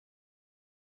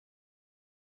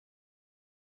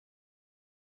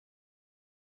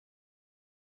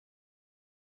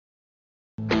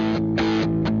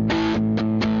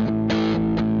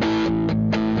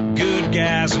good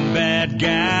guys and bad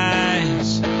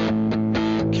guys,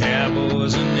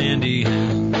 cowboys and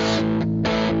Indians,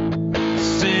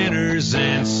 sinners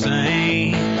and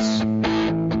saints,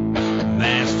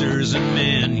 masters and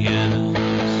minions.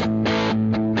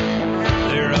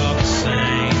 They're all the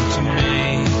same to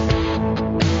me.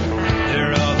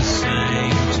 They're all the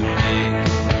same to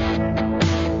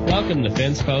me. Welcome to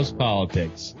Fence Post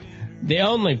Politics, the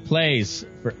only place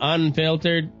for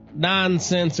unfiltered,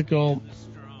 nonsensical,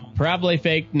 probably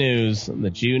fake news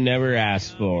that you never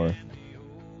asked for.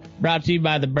 Brought to you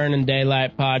by the Burning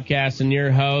Daylight Podcast and your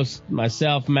host,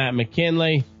 myself, Matt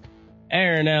McKinley,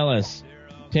 Aaron Ellis,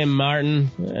 Tim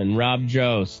Martin, and Rob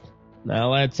Jost.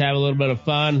 Now let's have a little bit of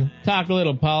fun, talk a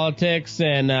little politics,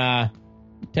 and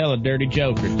tell a dirty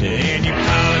joke or two. And you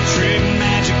call it trick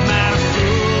magic, might have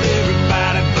fooled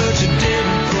everybody, but you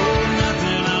didn't pull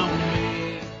nothing on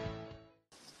me.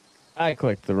 I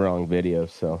clicked the wrong video,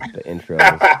 so the intro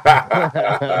is...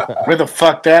 Where the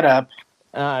fuck that up?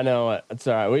 I know, it's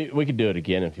all right. We could do it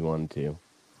again if you wanted to.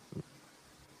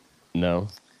 No?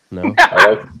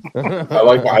 I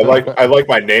like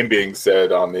my name being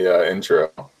said on the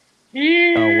intro. Oh,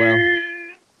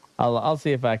 well, I'll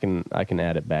see if I can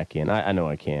add it back in. I know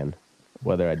I can.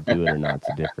 Whether I do it or not, it's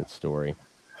a different story.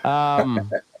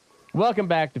 Welcome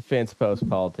back to Fence Post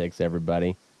Politics,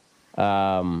 everybody.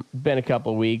 Been a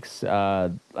couple weeks.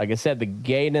 Like I said, the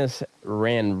gayness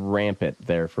ran rampant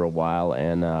there for a while,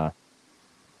 and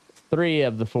 3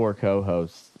 of the 4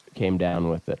 co-hosts came down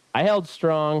with it. I held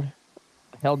strong,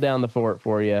 held down the fort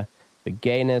for you. The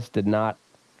gayness did not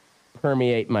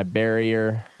permeate my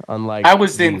barrier, unlike I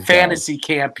was in fantasy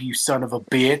camp, you son of a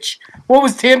bitch. What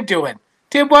was Tim doing?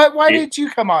 Tim, why didn't you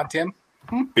come on, Tim?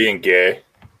 Being gay.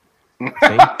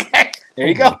 Okay, there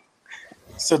you go.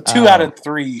 So 2 out of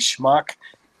 3, schmuck.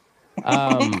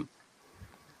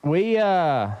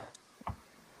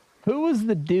 Who was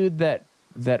the dude that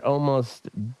almost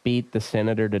beat the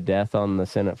senator to death on the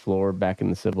Senate floor back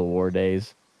in the Civil War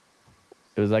days?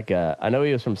 It was like I know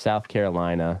he was from South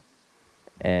Carolina,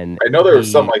 and I know there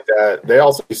was something like that. They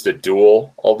also used to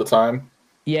duel all the time.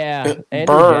 Yeah,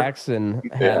 Andrew Jackson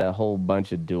had a whole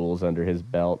bunch of duels under his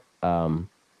belt, and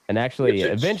actually,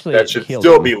 eventually, that should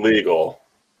still be legal.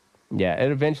 Yeah,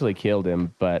 it eventually killed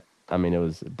him, but I mean, it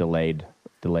was delayed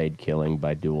killing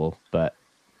by duel. But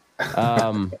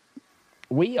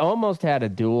we almost had a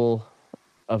duel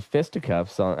of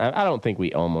fisticuffs on. I don't think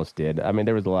we almost did. I mean,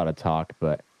 there was a lot of talk,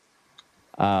 but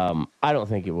I don't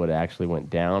think it would have actually went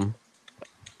down.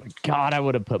 God, I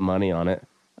would have put money on it.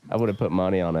 I would have put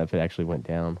money on it if it actually went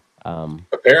down.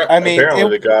 Apparently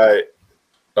the guy...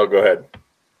 Oh, go ahead.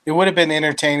 It would have been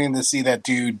entertaining to see that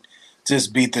dude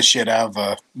just beat the shit out of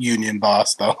a union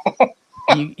boss, though.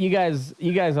 you guys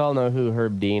all know who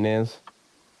Herb Dean is?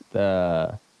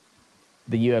 The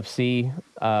UFC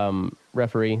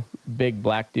referee, big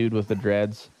black dude with the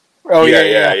dreads. Oh,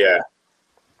 yeah.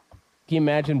 Can you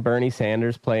imagine Bernie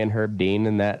Sanders playing Herb Dean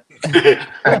in that?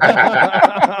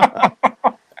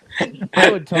 I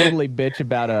would totally bitch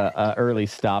about a early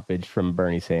stoppage from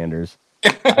Bernie Sanders.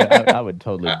 I would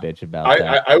totally bitch about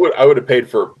that. I would have paid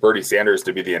for Bernie Sanders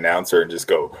to be the announcer and just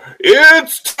go,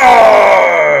 "It's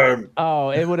time!" Oh,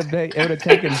 it would have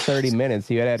taken 30 minutes.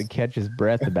 He would have had to catch his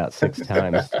breath about 6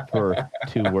 times for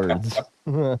 2 words.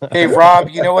 Hey, Rob,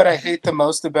 you know what I hate the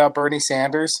most about Bernie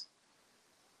Sanders?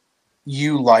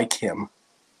 You like him.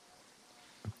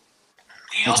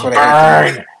 That's what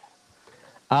I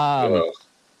hate.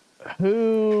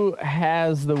 Who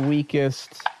has the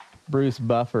weakest Bruce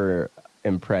Buffer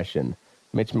impression?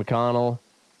 Mitch McConnell,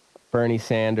 Bernie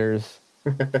Sanders,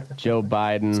 Joe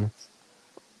Biden,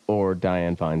 or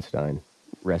Dianne Feinstein?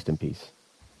 Rest in peace.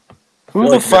 Who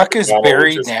the fuck is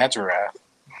Barry Nazareth?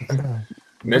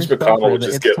 Mitch McConnell would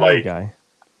just get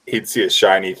he'd see a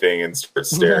shiny thing and start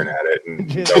staring at it, and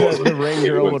the ring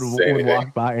girl would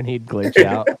walk by and he'd glitch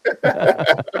out.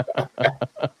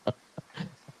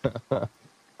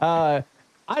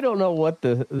 I don't know what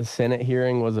the Senate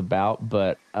hearing was about,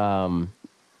 but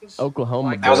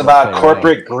Oklahoma. That was about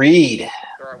corporate greed.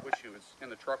 I wish he was in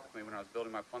the truck with me when I was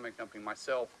building my plumbing company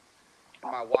myself.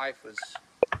 My wife was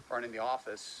running the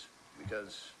office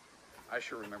because I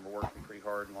sure remember working pretty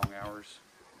hard and long hours.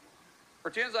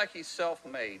 Pretends like he's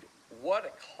self-made. What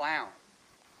a clown.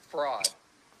 Fraud.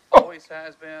 Always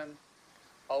has been,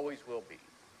 always will be.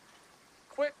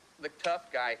 Quit the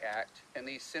tough guy act in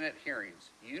these Senate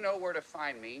hearings. You know where to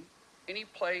find me. Any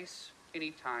place,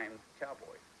 anytime,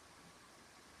 cowboy.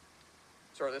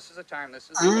 Sir, this is a time, this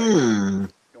is a You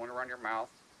want to run your mouth?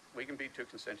 We can be 2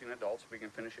 consenting adults. We can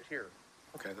finish it here.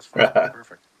 Okay, that's fine.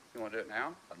 Perfect. You want to do it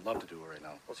now? I'd love to do it right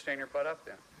now. Well, stand your butt up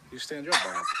then. You stand your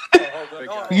ground.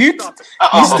 You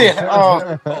stand.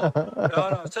 Oh,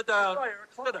 No, sit down.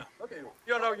 Sit down. Okay.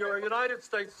 You're a United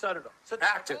States Senator. Sit down.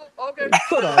 Active. Okay.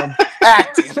 Sit down.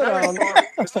 acting. Sit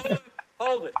down.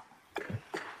 Hold it.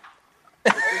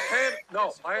 If you can't,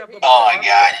 no, I have the. Oh my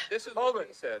God. This is hold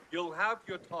it. Said you'll have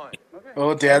your time. Okay.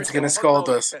 Oh, Dad's gonna scold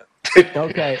us.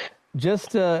 Okay, just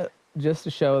to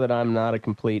show that I'm not a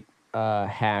complete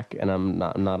hack and I'm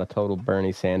not a total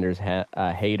Bernie Sanders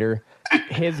hater.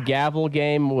 His gavel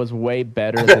game was way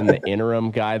better than the interim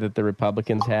guy that the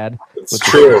Republicans had It's with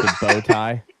true. the bow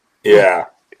tie. Yeah.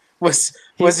 Was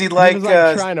he He like,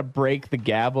 was trying to break the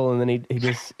gavel, and then he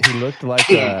looked like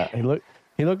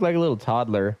he looked like a little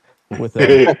toddler with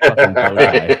a fucking bow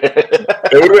tie.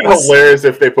 It would have been hilarious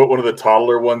if they put one of the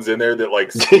toddler ones in there that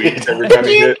like squeaked every time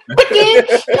he hit.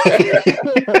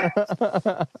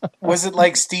 was it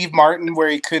like Steve Martin where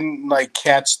he couldn't like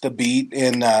catch the beat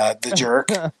in The Jerk?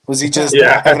 Was he just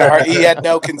having a hard? He had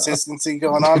no consistency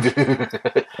going on.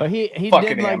 Well, he Fucking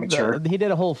did like amateur. he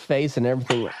did a whole face and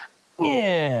everything. Like,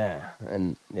 yeah,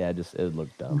 and yeah, just it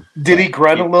looked dumb. Did he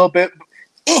grunt a little bit?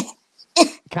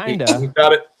 Kinda.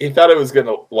 He thought it was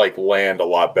gonna like land a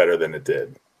lot better than it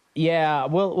did. Yeah,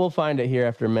 we'll find it here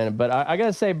after a minute. But I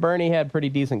gotta say, Bernie had pretty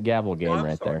decent gavel game I'm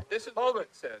right sorry. there. This is hold it.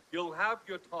 Said you'll have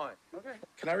your time. Okay.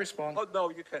 Can I respond? Oh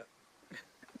no, you can't.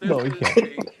 No, you This can't.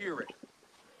 is a hearing.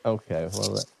 Okay,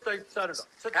 well, State Senator.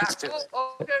 Sit down.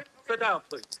 Okay. Sit down,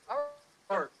 please. All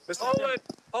right.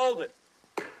 Hold it.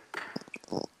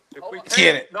 If we can't,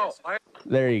 Get it. No,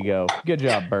 there you go. Good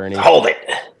job, Bernie. Hold it.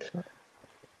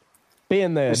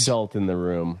 Being the adult in the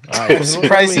room. All right, I'm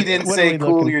surprised he didn't say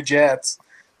cool your jets.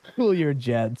 Cool your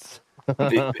jets.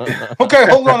 Okay,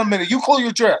 hold on a minute. You cool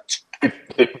your jets.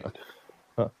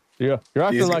 You're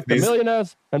acting like the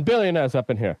millionaires and billionaires up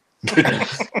in here.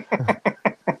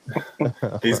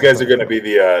 These guys are going to be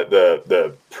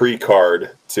the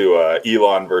pre-card to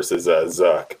Elon versus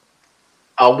Zuck.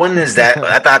 When is that?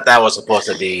 I thought that was supposed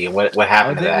to be. What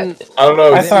happened to that? I don't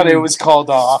know. I thought it was called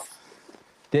off.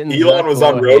 Didn't Elon Zuck was blow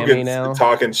on a hammy Rogan now?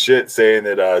 talking shit, saying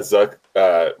that Zuck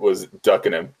was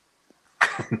ducking him.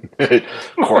 Of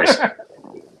course.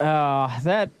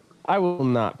 That I will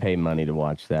not pay money to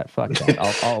watch that. Fuck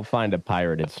that. I'll find a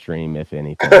pirated stream if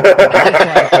anything.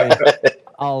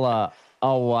 I'll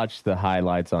watch the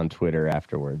highlights on Twitter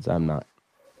afterwards. I'm not.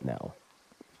 No,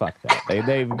 fuck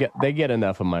that. They get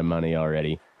enough of my money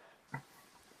already.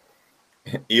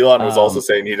 Elon was also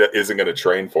saying he isn't going to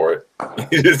train for it.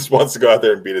 He just wants to go out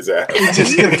there and beat his ass.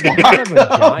 Just He's kind of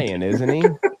a giant, isn't he?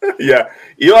 Yeah,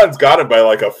 Elon's got him by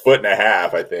like 1.5 feet,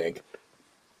 I think.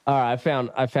 All right, I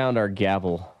found our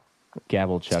gavel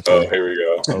chucker. Oh, here we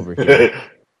go. Over here.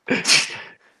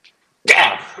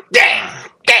 Damn.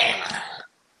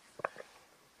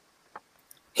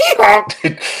 Chair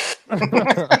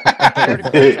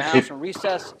declares the House in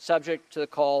recess, subject to the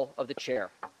call of the chair.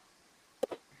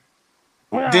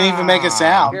 Didn't even make a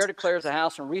sound. Chair declares the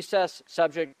House in recess,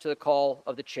 subject to the call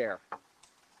of the chair.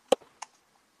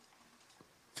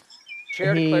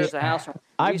 Chair declares the House in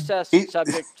recess,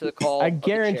 subject to the call I of the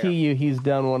guarantee chair. you he's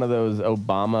done one of those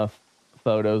Obama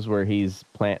photos where he's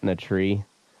planting a tree.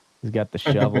 He's got the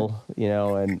shovel,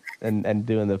 and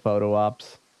doing the photo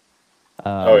ops.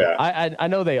 Oh, yeah. I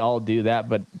know they all do that,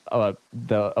 but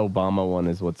the Obama one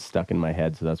is what's stuck in my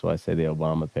head, so that's why I say the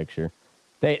Obama picture.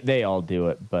 They all do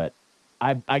it, but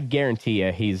I guarantee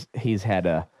you he's had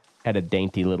a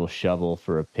dainty little shovel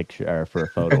for a picture or for a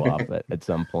photo op at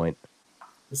some point.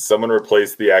 Someone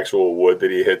replaced the actual wood that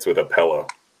he hits with a pillow.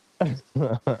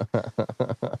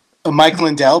 A Mike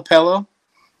Lindell pillow?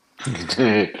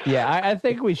 Yeah, I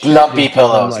think we should. Lumpy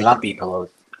pillows.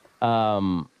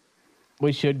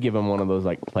 We should give him one of those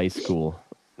like play school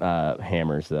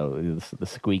hammers, though. The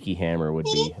squeaky hammer would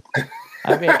be.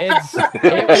 I mean,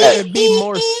 it would be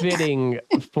more fitting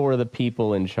for the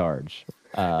people in charge.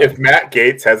 If Matt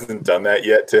Gaetz hasn't done that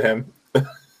yet to him,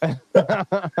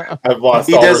 I've lost.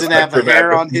 He all doesn't respect have for a hair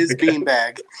Matt on his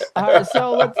beanbag.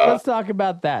 So let's talk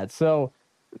about that. So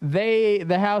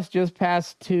the House just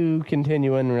passed 2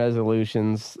 continuing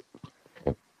resolutions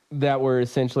that were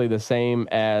essentially the same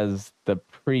as the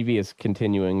previous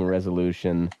continuing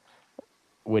resolution,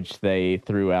 which they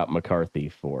threw out McCarthy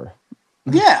for.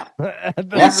 Yeah.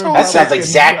 That sounds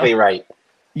exactly right.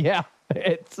 Yeah,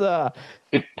 it's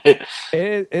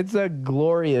it's a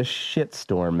glorious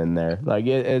shitstorm in there. Like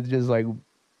it's just like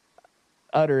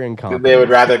utter incompetence. They would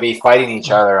rather be fighting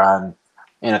each other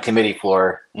in a committee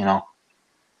floor,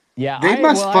 Yeah, They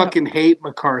must fucking hate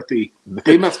McCarthy.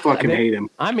 They must fucking hate him.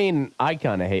 I mean, I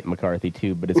kind of hate McCarthy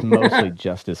too, but it's mostly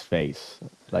just his face.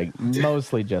 Like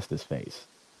mostly just his face.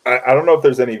 I don't know if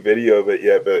there's any video of it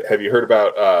yet, but have you heard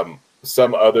about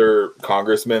some other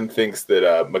congressman thinks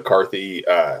that McCarthy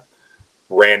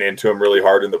ran into him really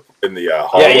hard in the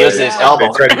hallway? Yeah, he used his elbow.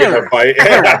 They tried to get in a fight.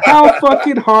 How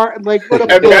fucking hard? Like, what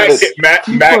a And puss. Matt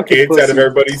Gaetz, out of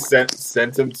everybody,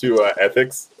 sent him to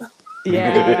ethics.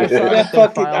 Yeah,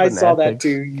 I saw that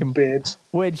too, you bitch.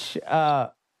 Which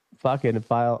fucking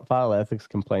file ethics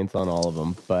complaints on all of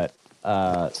them, but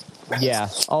yeah.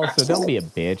 Also, don't be a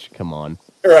bitch. Come on.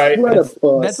 Right. What a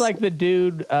puss. That's like the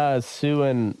dude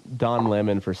suing Don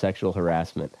Lemon for sexual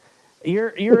harassment.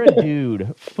 You're a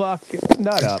dude. Fuck,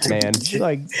 nut up, man.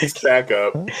 Like, back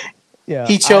up. Yeah.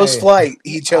 He chose flight.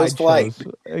 He chose flight.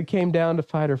 It came down to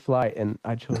fight or flight, and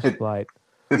I chose flight.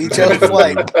 He chose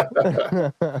flight.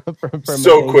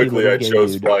 So quickly, I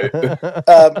chose flight.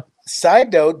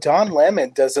 Side note: Don Lemon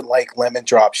doesn't like lemon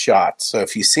drop shots. So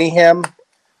if you see him,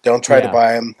 don't try to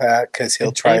buy him because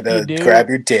he'll try to grab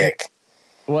your dick.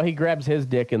 Well, he grabs his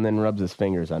dick and then rubs his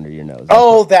fingers under your nose.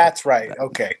 Oh, that's right.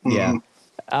 Okay. Yeah.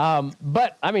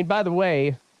 But I mean, by the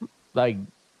way, like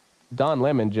Don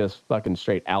Lemon just fucking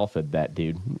straight alpha'd that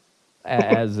dude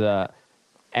as a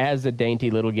dainty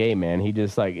little gay man. He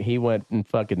just he went and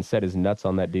fucking set his nuts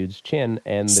on that dude's chin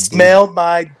and smelled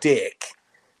my dick.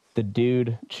 The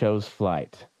dude chose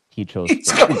flight. He chose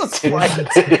flight.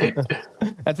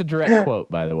 That's a direct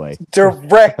quote, by the way.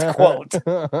 Direct quote.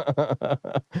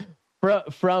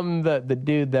 From the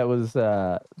dude that was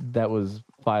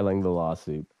filing the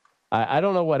lawsuit. I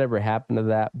don't know whatever happened to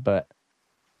that, but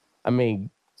I mean,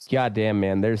 goddamn,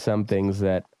 man, there's some things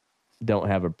that don't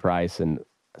have a price, and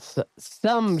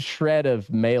some shred of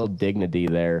male dignity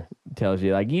there tells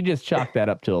you, like, you just chalk that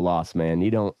up to a loss, man.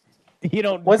 You don't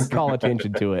call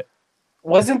attention to it.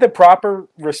 Wasn't the proper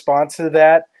response to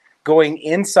that going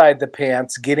inside the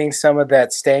pants, getting some of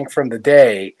that stank from the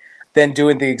day, then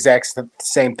doing the exact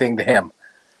same thing to him?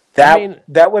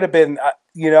 That would have been,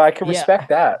 I can respect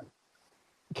that.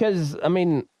 Because, I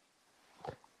mean,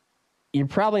 you're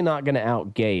probably not going to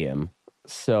out-gay him.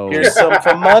 So here's some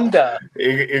from Munda.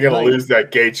 You're going to lose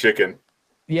that gay chicken.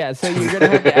 Yeah, so you're going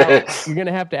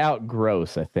to have to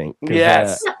out-gross, I think.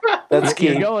 Yes, that's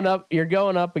key. You're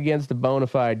going up against a bona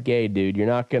fide gay dude. You're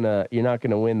not gonna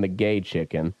win the gay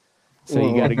chicken. So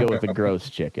you got to go with the gross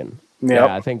chicken. Yep.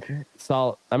 Yeah, I think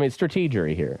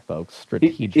strategery here, folks.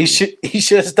 Strategery. He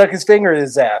should have stuck his finger in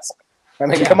his ass. I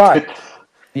mean, come on.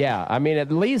 Yeah, I mean,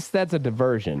 at least that's a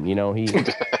diversion.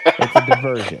 It's a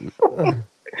diversion.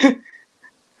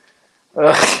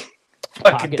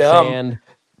 Fucking dumb. Sand,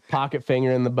 pocket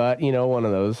finger in the butt. One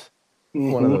of those.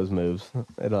 Mm-hmm. One of those moves.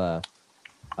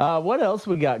 What else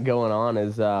we got going on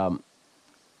is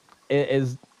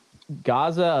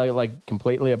Gaza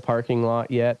completely a parking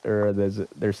lot yet, or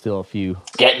there's still a few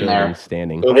getting there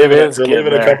standing? They're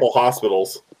leaving a couple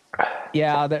hospitals.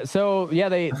 Yeah,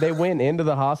 they went into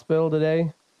the hospital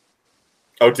today.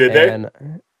 Oh, did they? And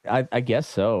I guess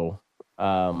so.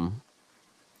 How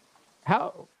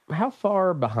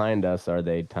far behind us are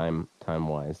they time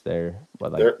wise? They're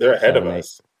ahead of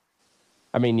us.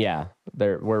 I mean, yeah,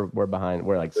 we're behind.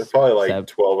 We're they're probably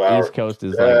 12 hours. East Coast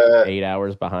is 8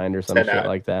 hours behind or some shit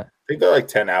like that. I think they're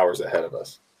 10 hours ahead of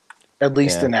us. At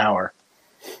least an hour.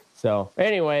 So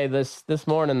anyway, this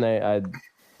morning I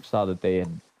saw that they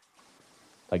had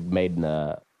made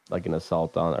an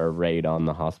assault on or raid on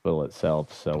the hospital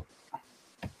itself. So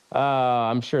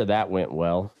I'm sure that went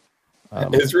well.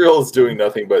 Israel is doing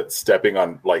nothing but stepping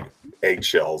on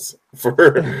eggshells for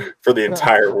the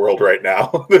entire world right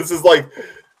now. This is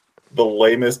the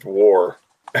lamest war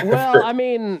ever. Well, I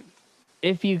mean,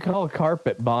 if you call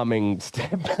carpet bombing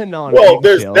stepping on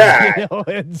there's that.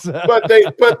 It's, but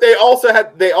they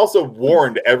also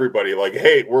warned everybody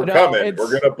hey, we're coming.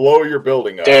 We're gonna blow your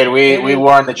building up. Dude, we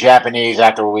warned the Japanese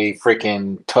after we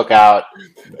freaking took out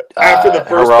after the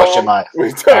first Hiroshima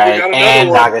and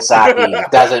Nagasaki.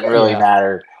 Doesn't really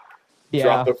matter. Yeah.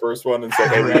 Drop the first one and say,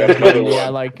 hey, we got another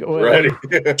one. Ready.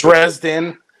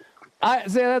 Dresden.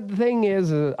 The thing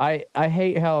is, I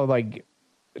hate how it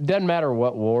doesn't matter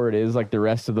what war it is, the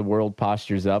rest of the world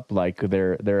postures up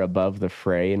they're above the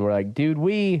fray, and we're like, dude,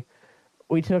 we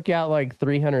took out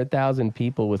 300,000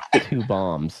 people with 2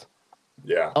 bombs.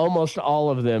 Yeah, almost all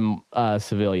of them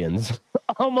civilians.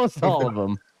 Almost all of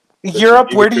them.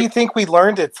 Europe, where do you think we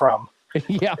learned it from?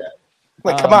 Yeah,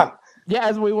 come on. Yeah,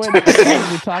 as we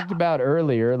talked about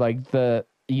earlier, the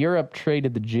Europe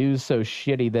treated the Jews so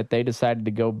shitty that they decided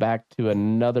to go back to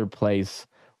another place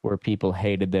where people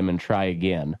hated them and try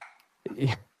again.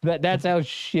 That's how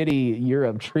shitty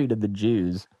Europe treated the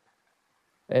Jews.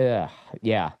 Yeah,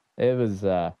 it was.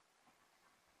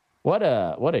 What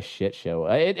a shit show!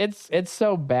 It's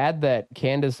so bad that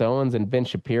Candace Owens and Ben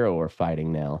Shapiro are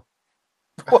fighting now.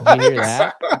 What? Did you hear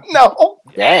that? No.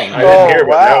 Dang. I didn't hear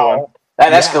about that one.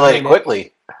 That escalated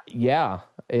quickly. Yeah.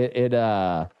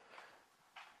 There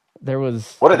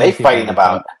was. What are they fighting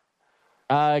about?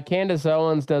 Candace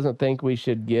Owens doesn't think we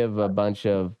should give a bunch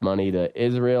of money to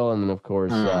Israel, and then of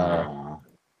course,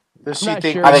 Does she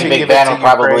think? sure. I think Big Ben will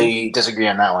probably disagree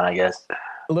on that one. I guess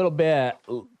a little bit.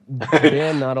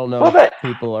 Ben, I don't know if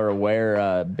people are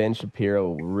aware. Ben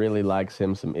Shapiro really likes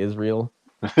him some Israel.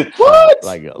 What?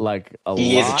 Like a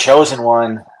he lot. is a chosen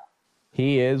one.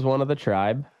 He is one of the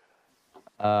tribe.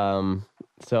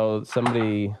 So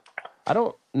somebody, I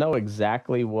don't know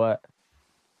exactly what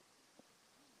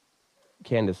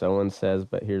Candace Owens says,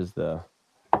 but here's the.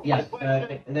 Yes,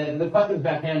 the question is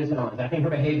about Candace Owens. I think her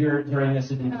behavior during this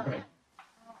is indiscreet.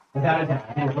 Without a doubt.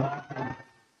 I think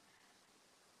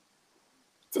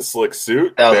It's a slick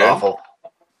suit. That was Ben. awful.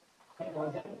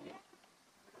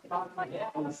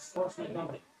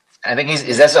 I think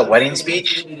is that a wedding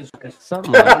speech?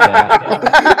 Something like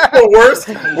that. the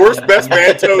worst best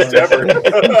man toast ever.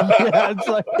 Yeah, it's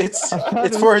like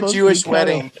it's for a Jewish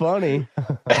wedding. Funny.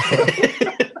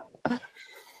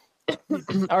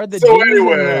 Are the So Jews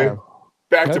anyway,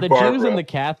 back are to the Barbara. Jews and the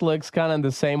Catholics kind of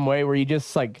the same way, where you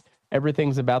just like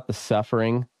everything's about the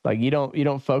suffering? Like you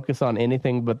don't focus on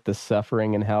anything but the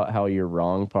suffering and how you're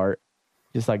wrong part.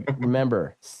 Just like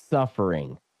remember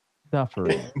suffering. It's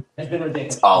been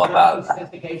ridiculous. It's all about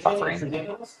sophistication. suffering. It's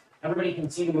ridiculous. Everybody can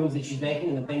see the moves that she's making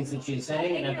and the things that she's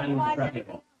saying, and I find them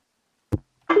disreputable.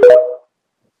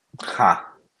 Huh.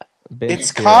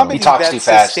 It's comedy that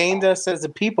sustained us as a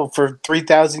people for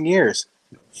 3,000 years.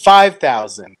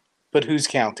 5,000. But who's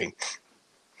counting?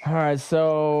 All right,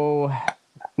 so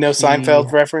no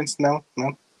Seinfeld reference? No.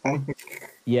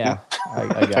 Yeah, I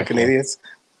got fucking you. idiots.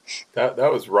 That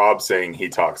was Rob saying he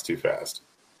talks too fast.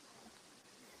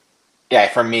 Yeah,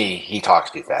 for me, he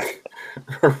talks too fast.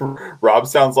 Rob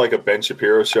sounds like a Ben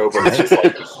Shapiro show, but it's just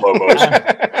like in slow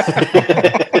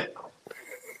motion.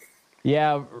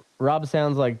 Yeah, Rob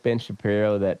sounds like Ben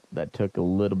Shapiro that took a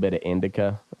little bit of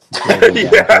indica. More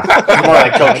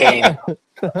like cocaine.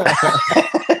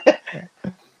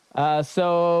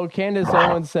 So Candace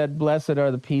Owens said, "Blessed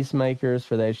are the peacemakers,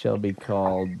 for they shall be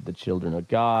called the children of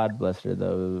God. Blessed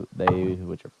are they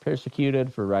which are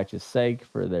persecuted for righteous sake,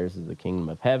 for theirs is the kingdom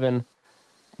of heaven.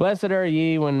 Blessed are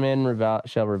ye when men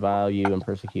shall revile you and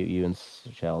persecute you, and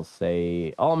shall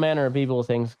say all manner of evil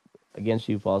things against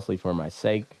you falsely for my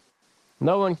sake.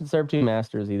 No one can serve two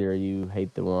masters. Either you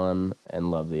hate the one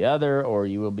and love the other, or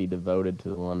you will be devoted to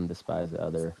the one and despise the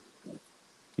other.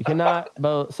 You cannot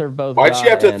serve both." Why'd God she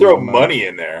have to and throw money. money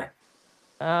in there?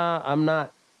 I'm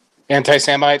not.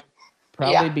 Anti-Semite?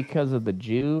 Probably because of the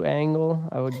Jew angle,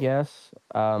 I would guess.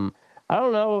 I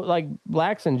don't know. Like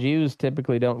blacks and Jews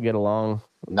typically don't get along.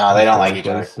 No, they don't like each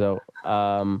other. So,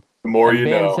 The more you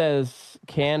Ben know. says,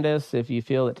 Candace, if you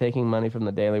feel that taking money from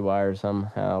the Daily Wire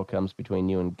somehow comes between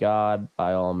you and God,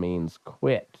 by all means,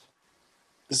 quit.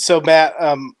 So, Matt,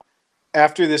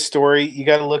 after this story, you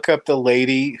got to look up the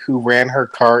lady who ran her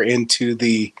car into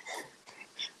the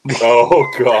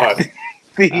Oh God.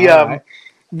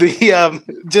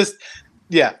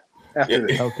 After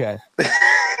this. Okay.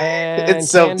 And It's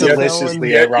so Candace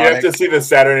deliciously Owens- You have to see the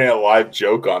Saturday Night Live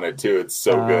joke on it too. It's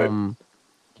so good.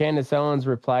 Candace Owens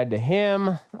replied to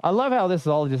him. I love how this is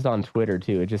all just on Twitter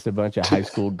too. It's just a bunch of high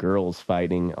school girls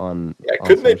fighting on. Yeah, on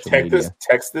couldn't they social media.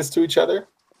 text this to each other?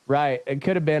 Right. It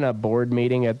could have been a board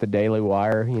meeting at the Daily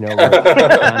Wire, you know, where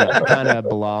it kind of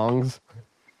belongs.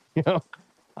 You know,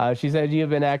 she said, "You have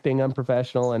been acting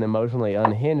unprofessional and emotionally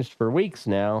unhinged for weeks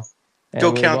now. And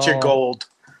Go we've count your gold."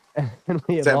 And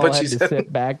we Is have that all what had she to said?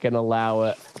 sit back and allow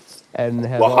it, and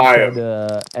have L'chaim. also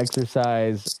to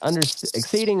exercise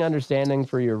exceeding understanding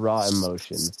for your raw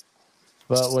emotion.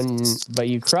 But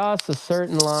you cross a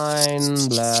certain line,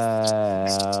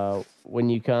 blah, when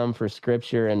you come for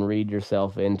scripture and read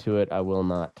yourself into it, I will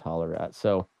not tolerate."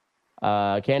 So,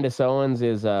 Candace Owens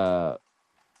is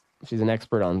she's an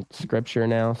expert on scripture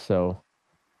now. So,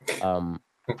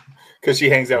 Because she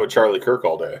hangs out with Charlie Kirk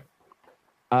all day.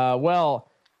 well,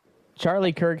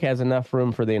 Charlie Kirk has enough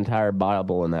room for the entire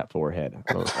Bible in that forehead.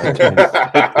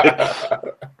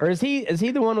 Or is he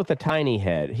the one with the tiny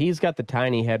head? He's got the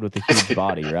tiny head with the huge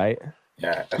body, right?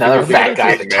 Yeah. Another fat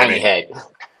guy with a tiny head.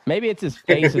 Maybe it's his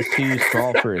face is too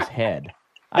small for his head.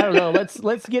 I don't know.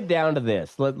 Let's get down to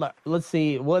this. Let's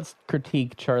see. Let's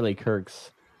critique Charlie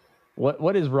Kirk's.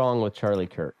 What is wrong with Charlie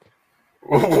Kirk?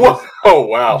 Oh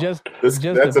wow! That's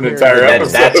an entire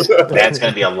episode. That's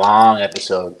going to be a long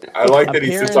episode. I like that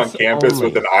he sits on Appearance campus only.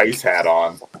 with an ice hat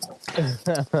on.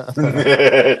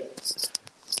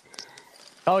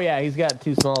 Oh yeah, he's got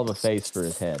too small of a face for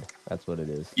his head. That's what it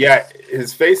is. Yeah,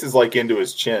 his face is like into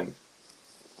his chin.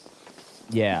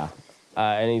 Yeah,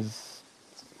 and he's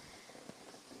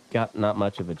got not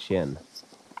much of a chin.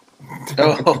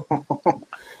 Oh,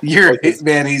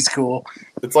 man, he's cool.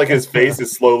 It's like his face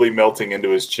is slowly melting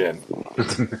into his chin.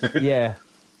 Yeah.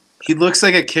 He looks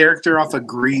like a character off of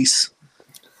Grease.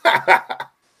 John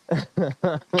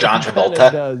Travolta.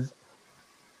 It does.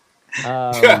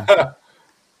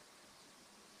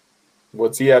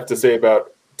 What's he have to say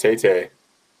about Tay-Tay?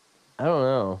 I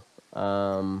don't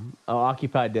know.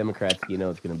 Occupy Democrats, you know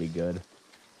it's going to be good.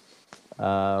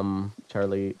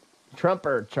 Charlie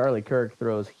Kirk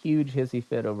throws huge hissy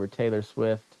fit over Taylor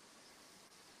Swift,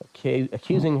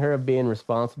 accusing her of being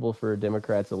responsible for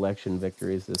Democrats' election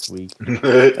victories this week.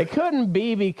 It couldn't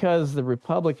be because the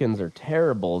Republicans are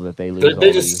terrible that they lose.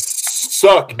 They just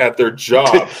suck at their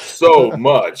job so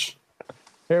much.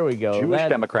 Here we go. Jewish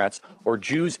Democrats or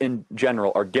Jews in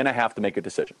general are going to have to make a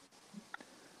decision.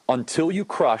 Until you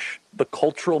crush the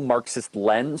cultural Marxist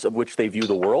lens of which they view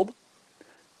the world,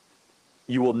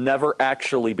 you will never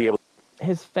actually be able to.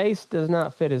 His face does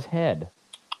not fit his head.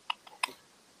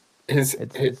 His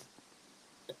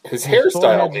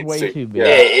hairstyle needs way to too Yeah,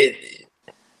 big.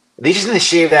 they just need to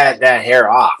shave that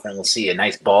hair off, and we'll see a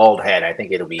nice bald head. I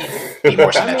think it'll be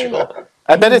more symmetrical.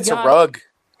 I bet it's a rug.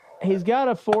 He's got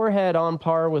a forehead on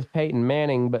par with Peyton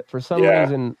Manning, but for some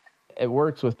reason it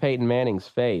works with Peyton Manning's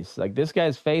face. Like this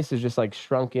guy's face is just like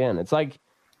shrunk in. It's like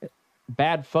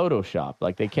bad Photoshop.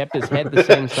 Like they kept his head the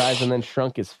same size and then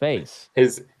shrunk his face.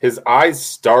 His eyes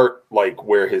start like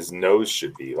where his nose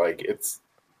should be. Like it's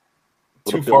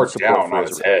too far down on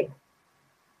his head.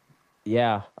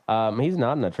 Yeah, he's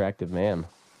not an attractive man.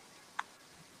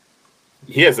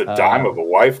 He has a dime of a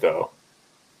wife, though.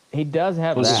 He does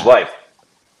have. Who's his wife?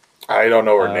 I don't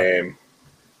know her name,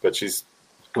 but she's.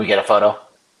 Can we get a photo?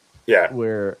 Yeah,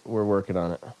 we're working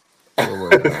on it. We're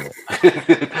working on it.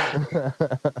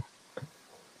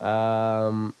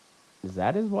 Is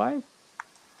that his wife?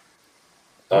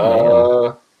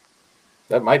 That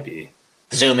might be.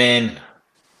 Zoom in.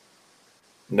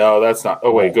 No, that's not.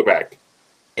 Oh wait, go back.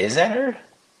 Is that her?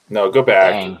 No, go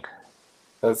back. Dang.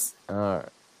 That's. All right.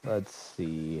 Let's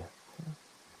see.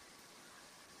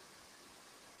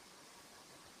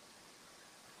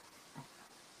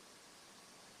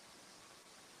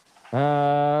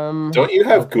 Don't you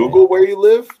have Google where you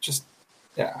live? Just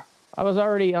yeah. I was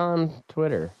already on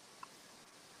Twitter.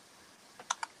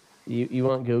 You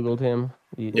want Googled him?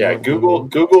 Yeah, Google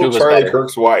Charlie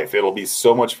Kirk's wife. It'll be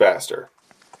so much faster.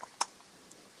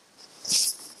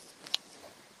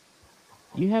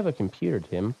 You have a computer,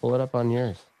 Tim. Pull it up on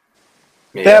yours.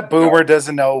 Yeah, that boomer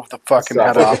doesn't know the fucking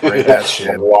how to operate that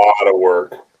shit. A lot of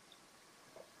work.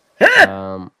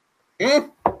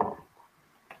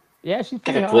 Yeah, she's I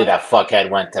pretty can't believe hot. that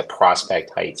fuckhead went to Prospect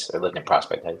Heights. Or lived in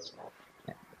Prospect Heights.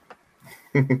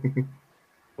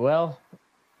 Well,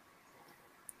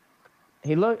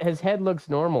 his head looks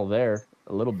normal there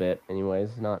a little bit,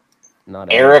 anyways. Not.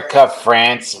 Erica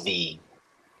France v.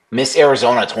 Miss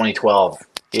Arizona 2012.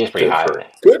 He was pretty hot.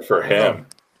 Good for him.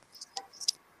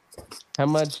 How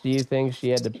much do you think she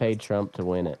had to pay Trump to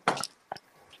win it?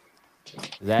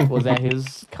 Was that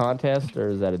his contest or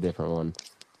is that a different one?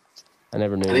 I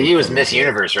never knew. I think he was Miss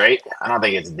Universe, right? I don't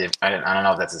think it's different. I don't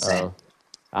know if that's the same.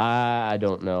 I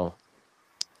don't know.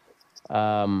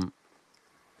 Are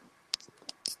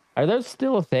those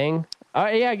still a thing?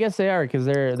 Yeah, I guess they are because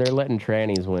they're letting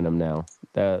trannies win them now.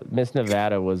 The Miss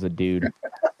Nevada was a dude.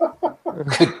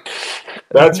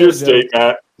 That's your state,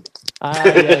 Matt.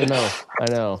 I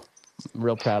know. I'm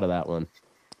real proud of that one.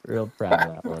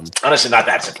 Honestly, not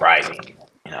that surprising.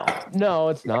 You know. No,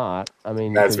 it's not. I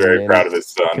mean, Matt's very proud of his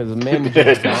son. Because men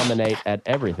just dominate at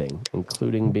everything,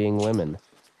 including being women.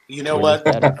 You know what?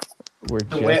 We're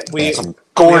just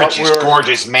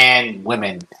gorgeous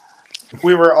women.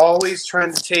 We were always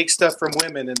trying to take stuff from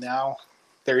women, and now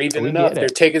they're evening up. They're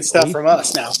taking stuff from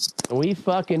us now. We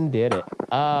fucking did it.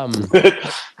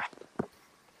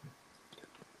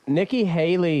 Nikki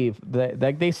Haley,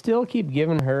 they still keep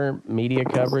giving her media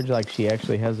coverage like she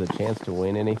actually has a chance to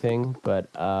win anything, but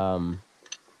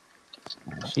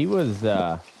she was.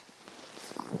 Time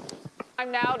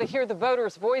now to hear the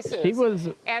voters' voices. She was,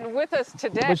 and with us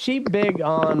today. Was she big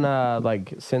on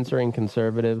like censoring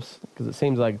conservatives? Because it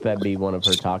seems like that'd be one of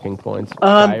her talking points.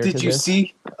 Did you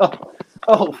see?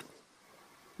 Oh.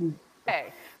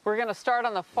 Hey, We're going to start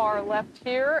on the far left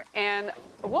here, and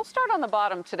we'll start on the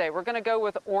bottom today. We're going to go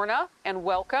with Orna, and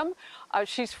welcome.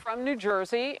 She's from New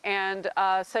Jersey, and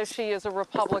says she is a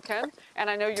Republican.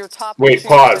 And I know your top Wait, issue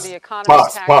pause. for the economy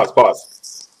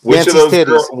Pause.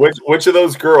 Which of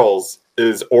those girls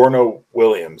is Orna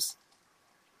Williams?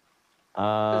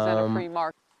 a free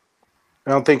market.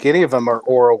 I don't think any of them are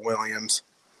Oral Williams.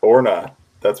 Orna.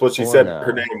 That's what she said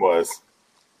her name was.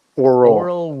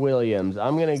 Oral Williams.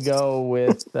 I'm gonna go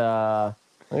with the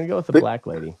black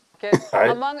lady.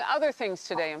 Among other things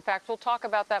today. In fact, we'll talk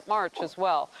about that march as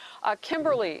well.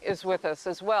 Kimberly is with us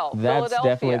as well. That's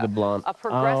definitely the blonde. A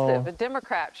progressive, a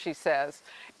Democrat, she says.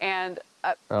 And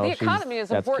the economy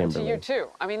is important to you, too.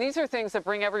 I mean, these are things that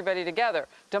bring everybody together.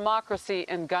 Democracy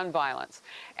and gun violence.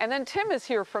 And then Tim is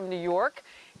here from New York.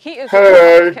 He is a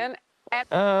Republican.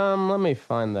 Let me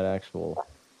find that actual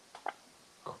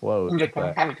quote.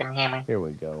 Here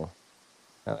we go.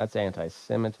 That's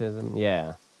anti-Semitism.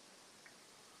 Yeah.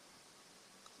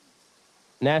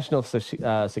 National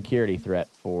security threat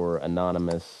for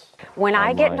anonymous. When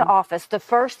I get into office, the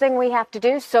first thing we have to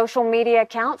do, social media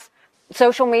accounts,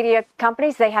 social media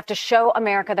companies, they have to show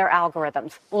America their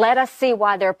algorithms. Let us see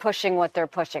why they're pushing what they're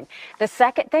pushing. The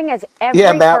second thing is every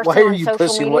person on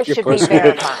social media should be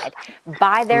verified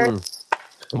by their...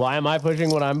 Why am I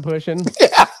pushing what I'm pushing?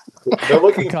 Yeah. They're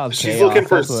looking. She's looking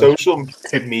for social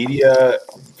media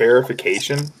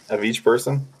verification of each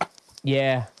person.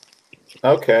 Yeah.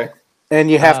 Okay. And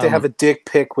you have to have a dick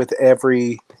pic with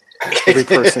every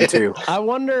person too. I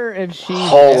wonder if she's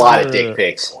lot of dick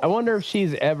pics. I wonder if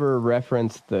she's ever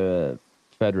referenced the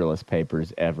Federalist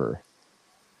Papers ever,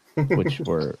 which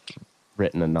were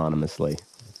written anonymously.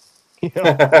 You know?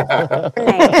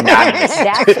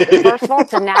 First of all,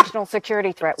 it's a national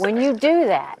security threat. When you do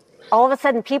that, all of a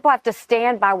sudden people have to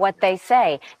stand by what they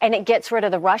say, and it gets rid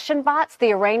of the Russian bots, the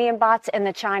Iranian bots, and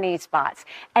the Chinese bots.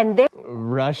 And then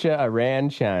Russia, Iran,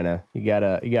 China. You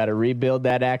gotta rebuild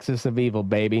that axis of evil,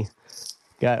 baby.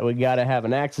 We gotta have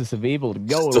an axis of evil to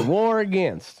go to war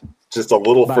against. Just a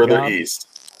little further east.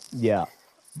 Yeah.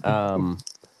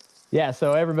 Yeah,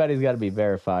 so everybody's got to be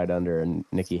verified under a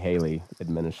Nikki Haley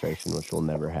administration, which will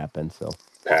never happen. So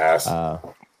pass.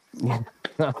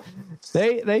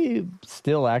 They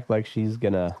still act like she's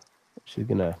gonna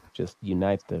just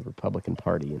unite the Republican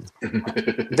Party. And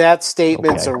that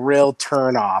statement's a real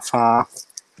turnoff, huh?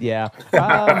 Yeah.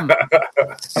 Are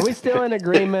we still in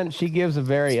agreement? She gives a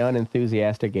very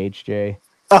unenthusiastic HJ.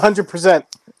 100%.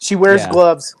 She wears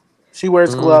gloves. She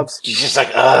wears gloves. She's just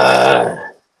like,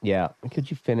 Yeah.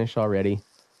 Could you finish already?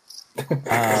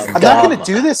 I'm not going to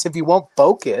do this if you won't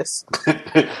focus.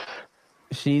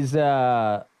 She's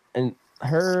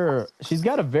she's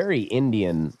got a very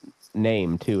Indian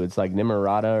name too. It's like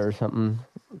Nimarata or something.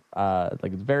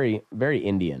 Like it's very, very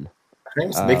Indian. Her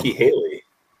name's Nikki Haley.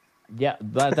 Yeah,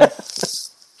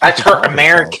 that's her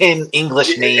American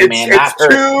English name, man. Not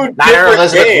her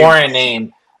Elizabeth Warren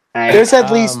name. There's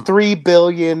at least 3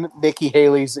 billion Nikki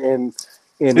Haleys in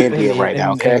India right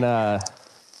now, okay?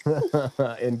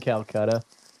 In Calcutta.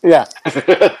 Yeah.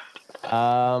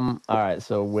 All right,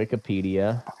 so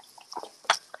Wikipedia.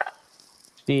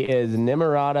 She is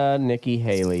Nimarata Nikki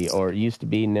Haley, or used to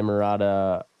be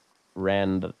Nimarata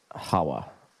Randhawa.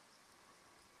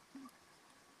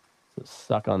 So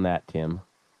suck on that, Tim.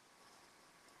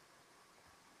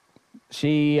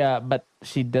 But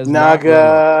she does not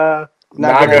gonna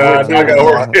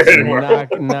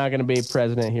be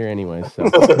president here anyway. So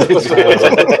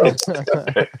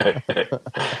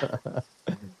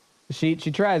she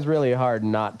tries really hard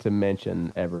not to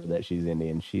mention ever that she's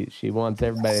Indian. She wants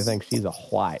everybody to think she's a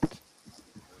white.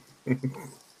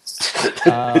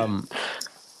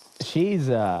 She's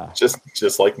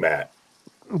just like Matt.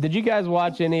 Did you guys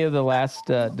watch any of the last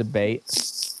debate?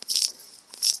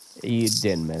 You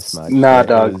didn't miss much. Nah,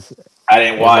 dog. I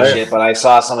didn't watch it, but I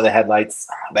saw some of the highlights.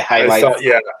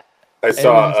 I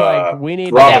saw we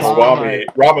need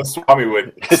Ramaswamy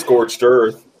with Scorched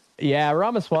Earth. Yeah,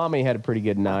 Ramaswamy had a pretty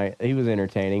good night. He was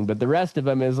entertaining, but the rest of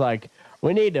them is like,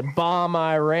 we need to bomb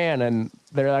Iran, and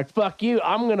they're like, fuck you,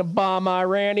 I'm going to bomb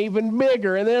Iran even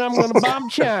bigger, and then I'm going to bomb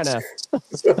China.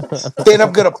 Then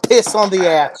I'm going to piss on the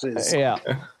ashes. Yeah.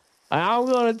 I'm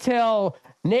going to tell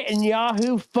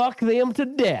Netanyahu, fuck them to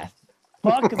death.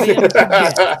 Fuck them to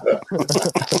death.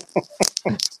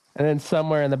 And then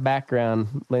somewhere in the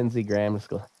background, Lindsey Graham just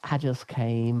goes, I just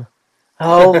came.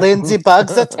 Oh, Lindsey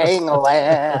Bugs a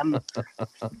tangling.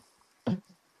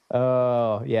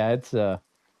 Oh, yeah, it's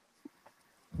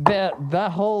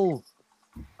that whole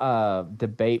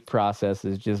debate process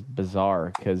is just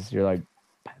bizarre because you're like,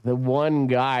 the one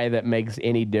guy that makes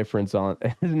any difference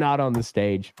is not on the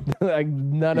stage. Like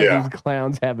none of these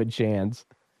clowns have a chance.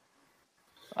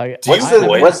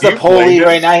 What's the poll lead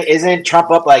right now? Isn't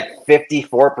Trump up like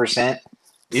 54%?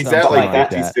 He's at like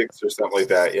 56 or something like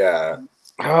that. Yeah.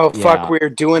 Oh fuck! We're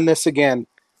doing this again.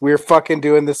 We're fucking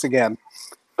doing this again.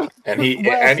 And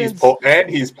he's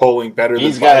polling better.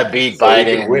 He's got to beat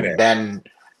Biden. Then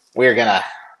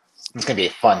it's gonna be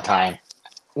a fun time.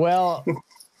 Well,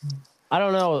 I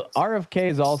don't know. RFK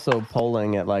is also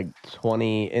polling at like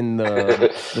 20 in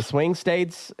the swing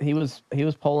states. He was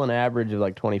polling an average of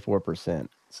like 24%.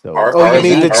 So you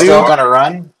mean the dude still gonna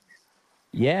run?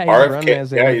 Yeah, he's running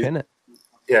as an independent.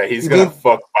 He's gonna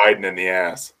fuck Biden in the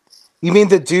ass. You mean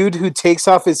the dude who takes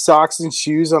off his socks and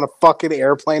shoes on a fucking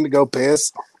airplane to go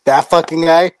piss? That fucking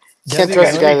guy? Can't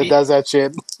trust the guy that does that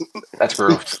shit. That's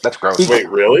gross. That's gross. Wait,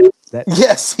 really?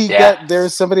 Yes, there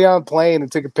was somebody on a plane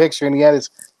and took a picture and he had his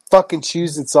fucking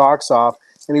shoes and socks off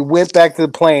and he went back to the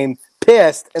plane,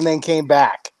 pissed, and then came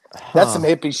back. That's some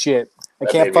hippie shit. I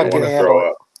can't fucking handle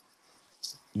it.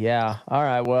 Yeah. All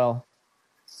right. Well,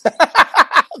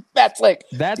 that's fuck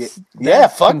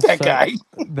that guy.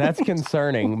 That's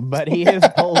concerning, but he is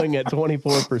polling at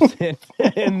 24%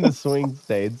 in the swing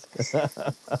states.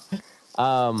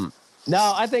 No,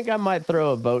 I think I might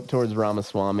throw a vote towards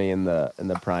Ramaswamy in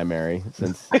the primary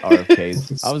since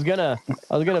RFK's. I was gonna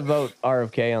vote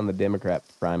RFK on the Democrat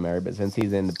primary, but since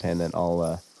he's independent,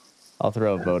 I'll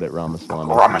throw a vote at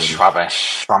Ramaswamy.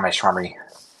 Ramaswamy.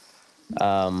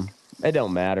 It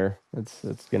don't matter.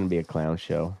 It's gonna be a clown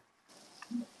show.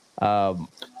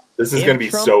 This is going to be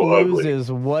Trump so loses,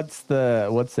 ugly. What's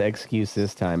the excuse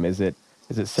this time? Is it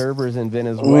servers in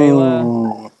Venezuela?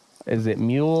 Ooh. Is it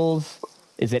mules?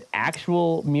 Is it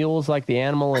actual mules like the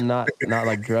animal and not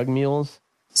like drug mules?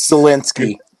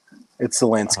 Zelensky. It's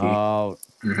Zelensky. Oh,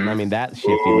 I mean that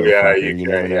shifty. Ooh, yeah, you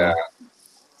never know.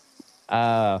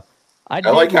 I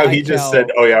like how he just said,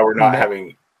 "Oh yeah, we're not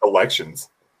having elections."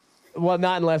 Well,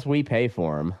 not unless we pay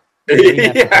for them. We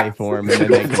have to pay for them, and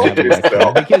then they can have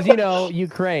elections. Because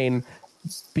Ukraine.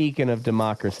 Speaking of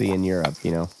democracy in Europe,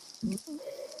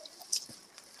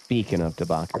 Speaking of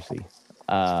democracy,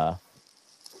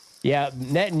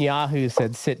 Netanyahu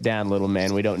said, "Sit down, little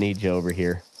man. We don't need you over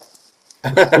here."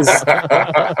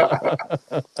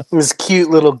 His cute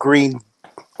little green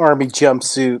army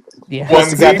jumpsuit. Yeah,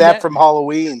 must have got that from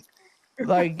Halloween.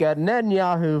 Like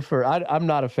Netanyahu, I'm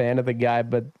not a fan of the guy,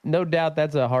 but no doubt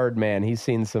that's a hard man. He's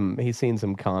seen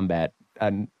some combat.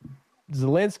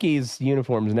 Zelensky's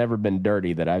uniform's never been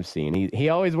dirty that I've seen. He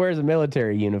always wears a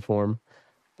military uniform,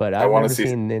 but I've never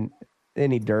seen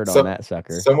any dirt on that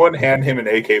sucker. Someone hand him an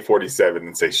AK-47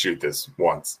 and say, "Shoot this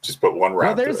once." Just put one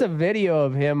round. Well, there's a video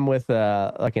of him with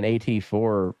like an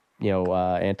AT-4,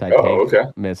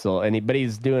 anti-tank missile, but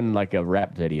he's doing like a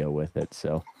rap video with it.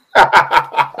 So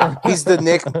he's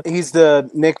the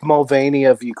Nick Mulvaney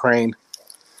of Ukraine.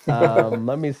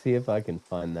 Let me see if I can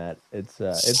find that. It's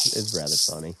rather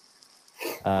funny.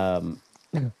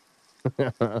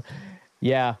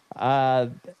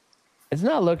 It's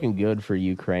not looking good for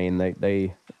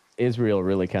Ukraine. Israel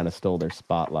really kind of stole their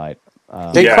spotlight.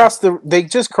 They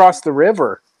just crossed the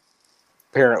river.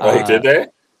 Apparently, did they?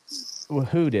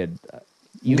 Who did?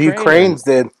 The Ukrainians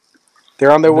did.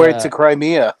 They're on their way to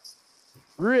Crimea.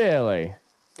 Really?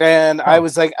 And I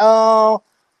was like, oh,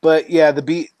 but yeah,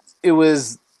 it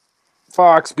was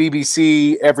Fox,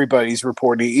 BBC, everybody's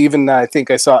reporting. Even I think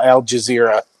I saw Al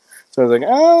Jazeera. So I was like,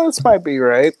 oh, this might be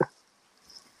right.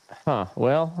 Huh.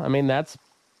 Well, I mean, that's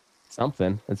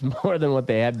something. It's more than what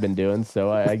they had been doing.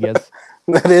 So I guess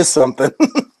that is something.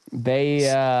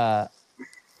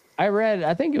 I read,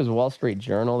 I think it was Wall Street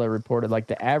Journal that reported like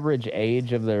the average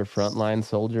age of their frontline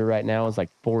soldier right now is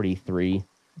like 43.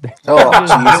 Oh,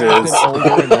 Jesus.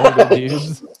 Older and older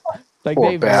dudes. Like Poor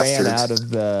they've bastards. ran out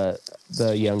of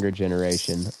the younger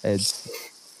generation. It's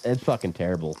fucking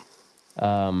terrible.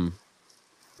 That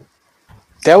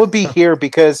would be here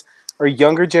because our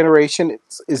younger generation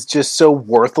is just so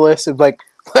worthless. It's like,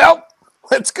 well,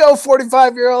 let's go,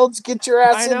 45-year-olds, get your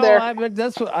ass in there. I mean,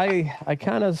 that's what I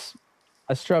kind of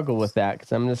struggle with that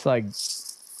because I'm just like,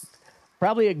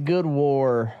 probably a good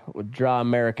war would draw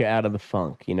America out of the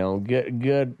funk,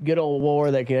 good old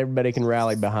war that everybody can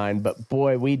rally behind. But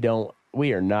boy, we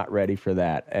are not ready for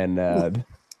that. And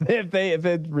if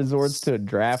it resorts to a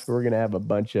draft, we're gonna have a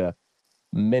bunch of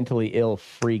mentally ill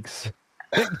freaks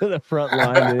to the front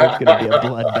line, and it's gonna be a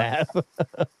bloodbath.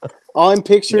 All I'm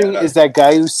picturing is that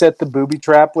guy who set the booby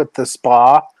trap with the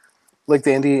spa, like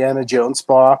the Indiana Jones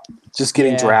spa, just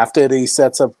getting drafted. He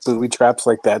sets up booby traps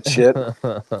like that shit.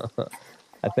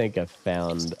 I think I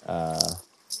found,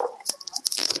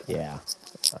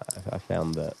 I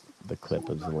found the clip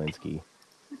of Zelensky.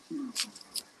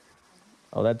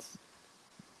 Oh, that's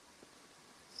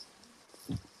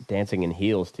dancing in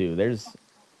heels too. There's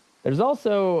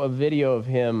also a video of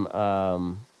him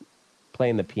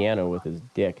playing the piano with his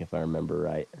dick, if I remember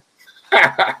right.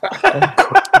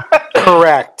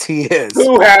 Correct, he is.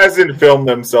 Who hasn't filmed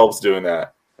themselves doing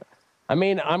that? I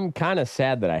mean, I'm kind of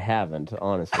sad that I haven't,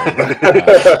 honestly.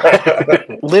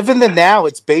 Live in the now.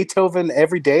 It's Beethoven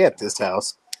every day at this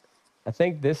house. I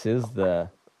think this is the...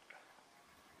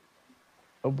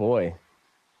 Oh, boy.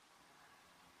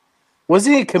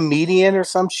 Wasn't he a comedian or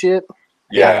some shit?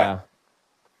 Yeah.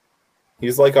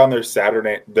 He's like on their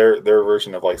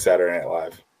version of like Saturday Night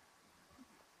Live.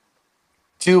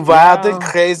 Two wild and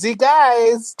crazy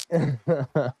guys.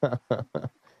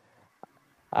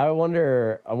 I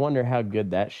wonder how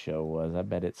good that show was. I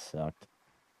bet it sucked.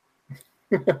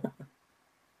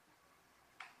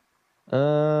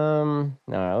 All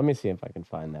right, let me see if I can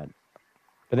find that.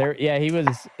 But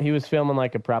he was filming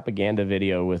like a propaganda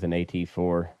video with an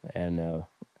AT4, and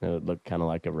it looked kind of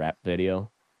like a rap video.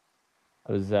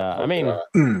 It was, I mean,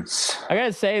 I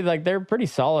gotta say, like, they're pretty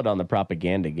solid on the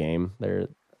propaganda game. I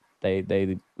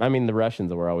mean, the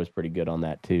Russians were always pretty good on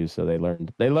that too. So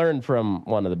they learned from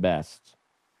one of the best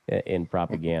in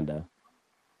propaganda.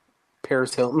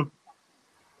 Paris Hilton.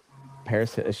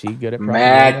 Is she good at propaganda?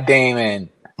 Matt Damon.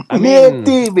 Matt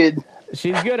Damon.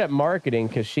 She's good at marketing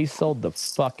because she sold the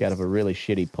fuck out of a really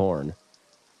shitty porn.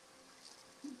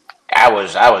 I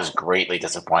was greatly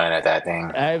disappointed at that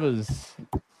thing.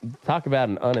 Talk about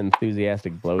an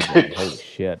unenthusiastic blowjob. Holy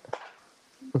shit.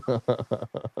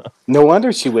 No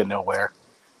wonder she went nowhere.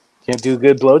 Can't do a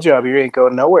good blowjob, you ain't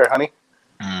going nowhere, honey.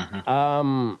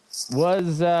 Mm-hmm.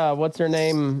 What's her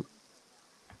name?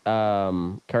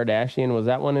 Kardashian, was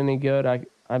that one any good? I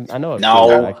know it's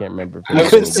no. I can't remember. I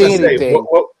couldn't see anything.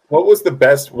 What was the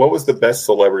best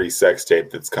celebrity sex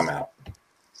tape that's come out?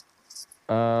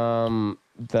 The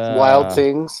Wild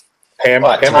Things.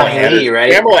 Pamela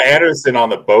Anderson on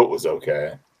the boat was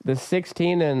okay. The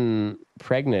 16 and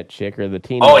pregnant chick, or the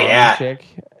teen chick.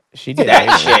 She did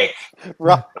that chick.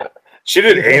 She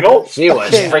did anal? She was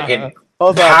freaking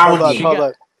Hold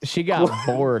on. She got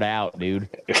bored out, dude.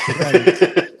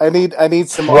 I need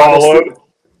some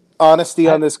honesty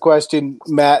on this question,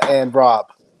 Matt and Rob.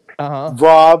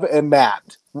 Rob and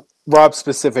Matt. Rob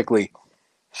specifically.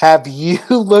 Have you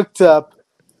looked up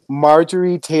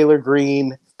Marjorie Taylor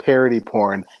Greene parody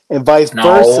porn, and vice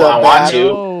versa? I want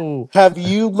to. Have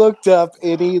you looked up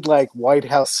any like White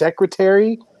House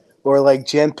secretary or like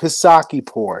Jen Psaki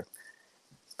porn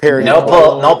parody?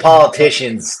 No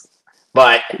politicians,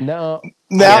 but no.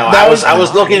 I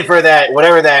was looking for that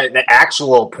the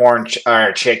actual porn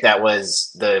chick that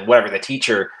was the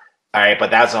teacher. All right,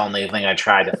 but that's the only thing I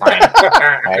tried to find.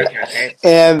 Right?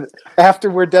 And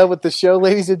after we're done with the show,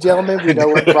 ladies and gentlemen, we know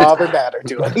what Rob and Matt are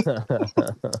doing.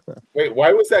 Wait,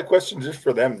 why was that question just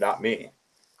for them, not me?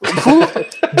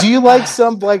 Do you like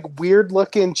some like weird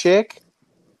looking chick?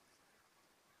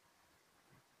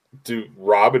 Do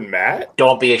Rob and Matt?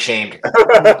 Don't be ashamed.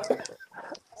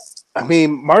 I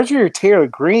mean, Marjorie Taylor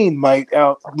Greene might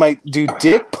do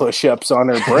dick push-ups on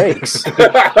her breaks.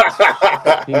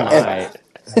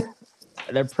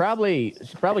 She's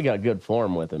probably got good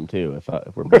form with him too, if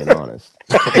we're being honest.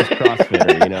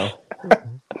 CrossFitter, you know.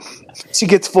 She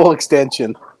gets full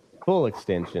extension. Full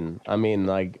extension. I mean,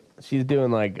 like she's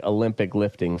doing like Olympic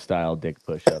lifting style dick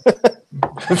push-ups.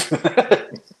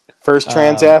 First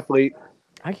trans athlete.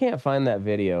 I can't find that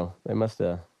video. They must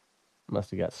have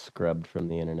got scrubbed from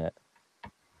the internet.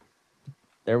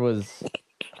 There was,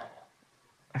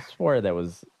 I swear that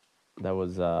was he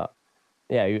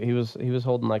was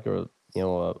holding like a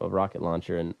rocket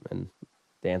launcher and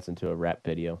dancing to a rap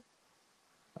video.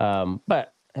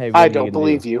 But hey, I don't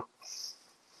believe you.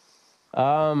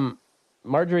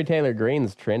 Marjorie Taylor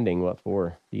Greene's trending. What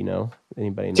for? Do you know?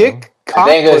 Anybody know? Dick. I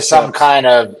think it was some kind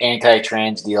of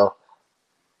anti-trans deal.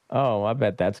 Oh, I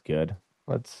bet that's good.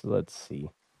 Let's see.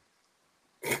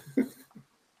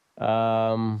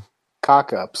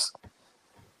 Cock-ups.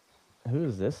 Who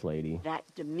is this lady? That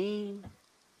demean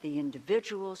the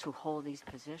individuals who hold these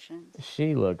positions.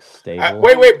 She looks stable.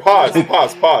 Wait, pause.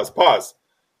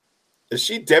 Is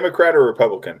she Democrat or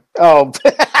Republican? Oh. What do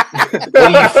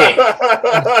you think?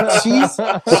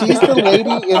 She's the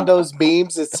lady in those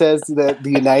memes that says that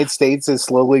the United States is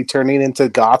slowly turning into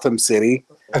Gotham City.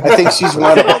 I think she's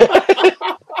one of them.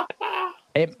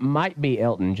 It might be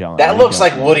Elton John. That looks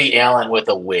like Woody Allen with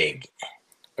a wig.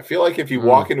 I feel like if you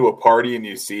walk into a party and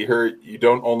you see her, you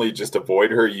don't only just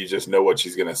avoid her, you just know what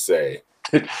she's going to say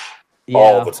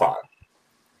all the time.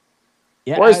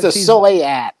 Yeah, where's the soy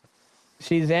at?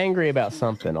 She's angry about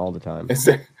something all the time.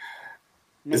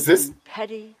 Is this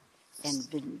petty and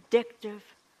vindictive,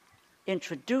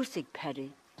 introducing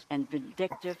petty and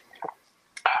vindictive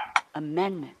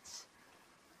amendments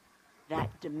that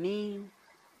demean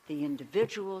the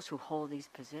individuals who hold these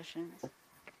positions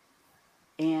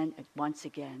and, once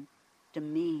again,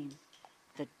 demean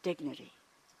the dignity,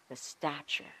 the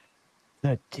stature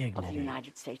of the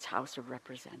United States House of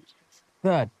Representatives.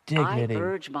 The dignity. I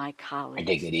urge my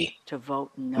colleagues to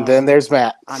vote no. And then there's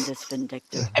Matt. On this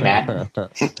vindictive. Hey, Matt.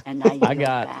 And I yield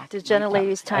got- back. The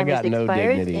gentlelady's time I is got no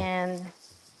expired, dignity. and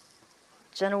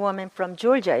gentlewoman from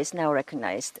Georgia is now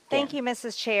recognized. Thank you,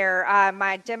 Mrs. Chair.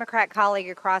 My Democrat colleague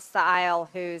across the aisle,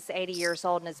 who's 80 years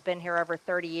old and has been here over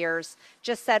 30 years,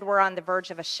 just said we're on the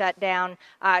verge of a shutdown.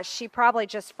 She probably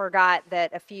just forgot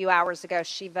that a few hours ago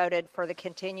she voted for the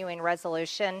continuing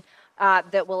resolution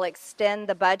that will extend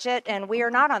the budget, and we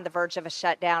are not on the verge of a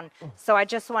shutdown. So I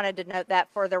just wanted to note that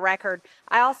for the record.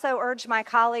 I also urge my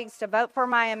colleagues to vote for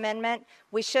my amendment.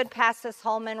 We should pass this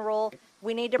Holman rule.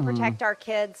 We need to protect our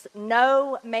kids.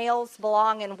 No males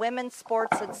belong in women's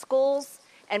sports and schools,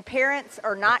 and parents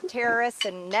are not terrorists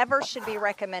and never should be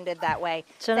recommended that way.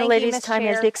 Gentlelady's time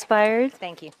has expired.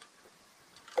 Thank you.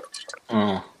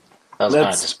 That was kind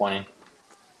of disappointing.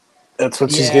 That's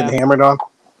what she's getting hammered on?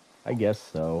 I guess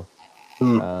so.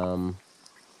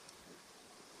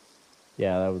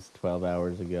 Yeah, that was 12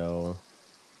 hours ago.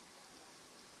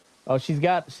 Oh, she's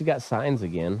got signs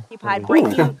again.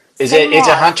 Is it? It's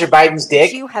a Hunter Biden's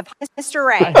dick. You have Mr.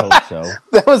 Ray. I hope so.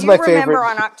 That was my remember favorite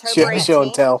on October show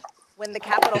and 18th, tell. when the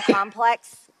Capitol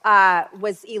complex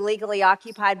was illegally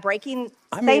occupied, breaking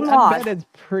I same mean, laws. I bet it's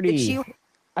pretty. that you-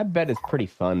 I bet it's pretty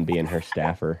fun being her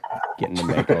staffer, getting to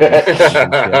make all this shit.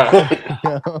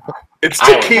 It's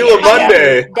Tequila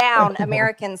Monday. Down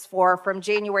Americans for from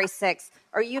January 6th.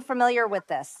 Are you familiar with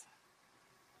this?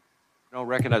 I don't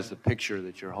recognize the picture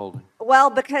that you're holding. Well,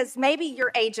 because maybe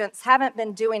your agents haven't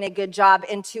been doing a good job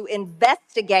into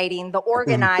investigating the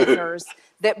organizers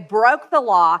that broke the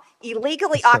law,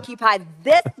 illegally occupied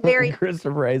this very.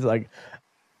 Christopher Ray's like,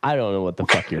 I don't know what the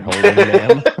fuck you're holding,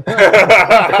 ma'am.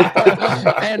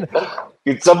 And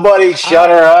Can somebody shut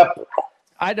her up?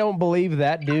 I don't believe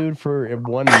that dude for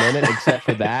 1 minute, except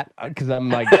for that, because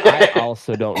I'm like, I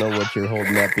also don't know what you're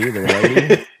holding up either,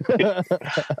 lady.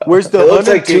 Where's the It looks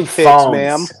like Underdick two fix, phones.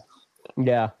 ma'am?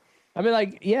 Yeah. I mean,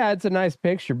 like, yeah, it's a nice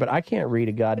picture, but I can't read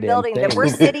a goddamn building thing. that we're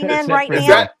sitting in Except right for now.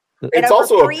 that. It's over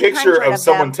also a picture 300 of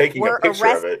someone them taking a were picture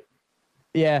of it.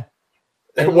 Yeah.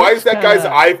 And why is that guy's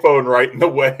iPhone right in the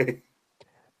way?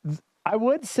 I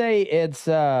would say it's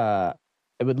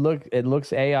it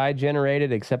looks AI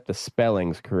generated, except the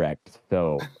spelling's correct.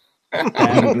 So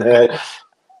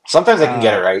sometimes I can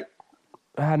get it right.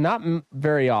 Not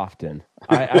very often.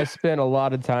 I spent a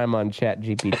lot of time on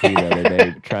ChatGPT the other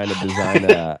day trying to design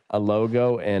a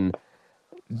logo, and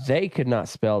they could not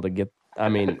spell to get. I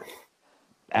mean,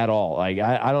 at all. Like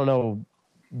I don't know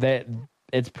that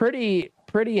it's pretty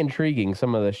intriguing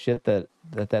some of the shit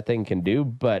that thing can do,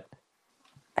 but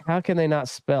how can they not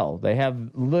spell? They have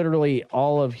literally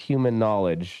all of human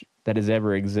knowledge that has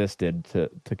ever existed to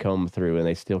comb through, and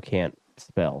they still can't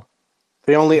spell.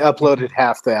 They only uploaded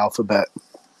half the alphabet.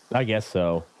 I guess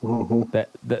so. Mm-hmm.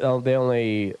 They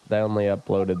only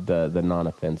uploaded the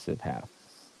non-offensive half.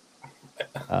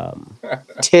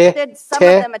 Did some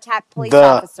of them attack police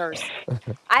officers?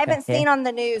 I haven't seen on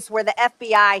the news where the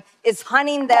FBI is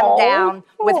hunting them down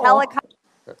with helicopters.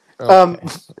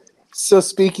 So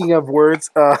speaking of words,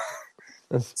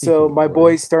 so my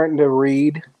boy's starting to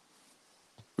read,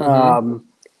 and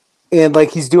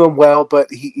like he's doing well,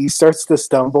 but he starts to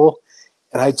stumble,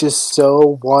 and I just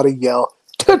so want to yell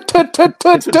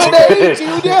today,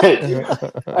 Junior.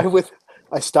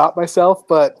 I stop myself,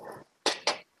 but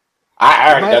I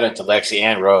already done it to Lexi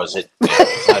and Rose.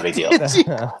 It's not a big deal.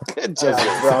 Good job,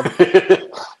 Rob.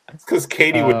 It's because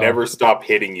Katie would never stop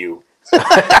hitting you.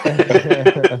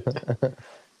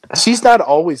 She's not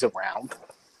always around.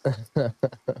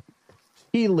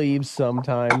 He leaves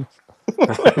sometimes.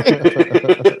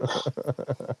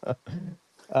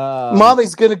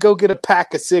 Mommy's gonna go get a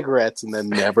pack of cigarettes and then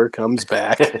never comes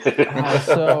back.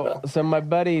 So my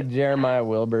buddy Jeremiah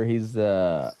Wilbur, he's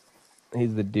the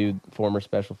dude, former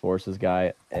Special Forces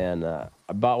guy, and I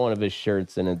bought one of his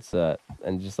shirts, and it's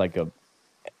and just like an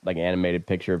animated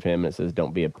picture of him. It says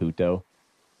 "Don't be a puto,"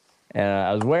 and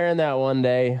I was wearing that one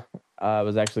day. I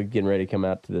was actually getting ready to come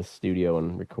out to the studio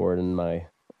and record, and my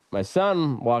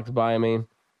son walks by me.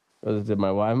 I was to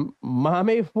my wife,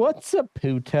 "Mommy, what's a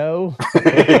puto?"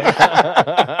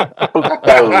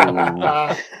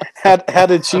 How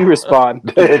did she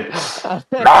respond? She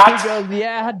goes,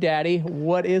 "Yeah, Daddy.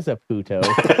 What is a puto?"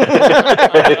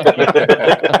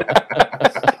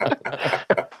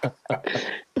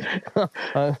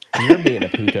 You're being a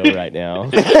puto right now.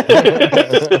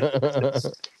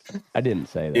 I didn't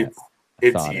say that.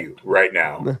 It's you right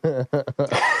now.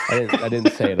 I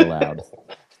didn't say it aloud.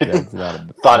 That's not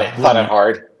a, thought it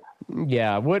hard.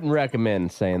 Yeah, I wouldn't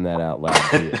recommend saying that out loud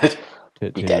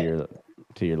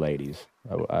to your ladies.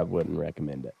 I wouldn't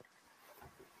recommend it.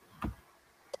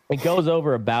 It goes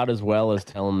over about as well as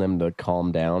telling them to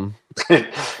calm down, which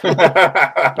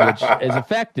is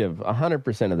effective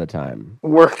 100% of the time.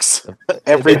 Works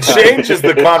every It time. changes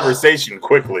the conversation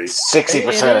quickly.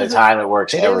 60% of the time, it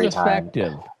works every time.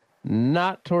 Effective.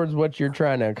 Not towards what you're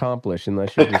trying to accomplish,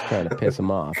 unless you're just trying to piss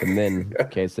them off, and then,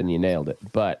 then you nailed it.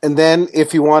 But and then,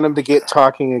 if you want them to get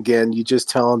talking again, you just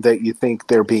tell them that you think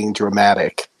they're being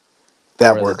dramatic.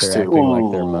 That works they're too. acting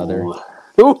like their mother.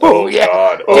 Oh yeah!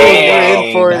 God. Oh, you're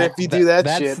in for it if you do that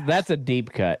shit. That's a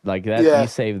deep cut. Like that, Yeah. You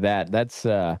save that.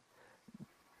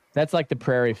 That's like the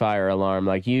prairie fire alarm.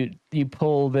 Like you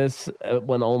pull this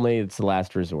when only it's the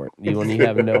last resort. When you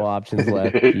have no options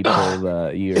left, you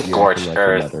pull you're Scorched like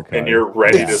earth, and you're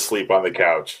ready to sleep on the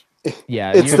couch.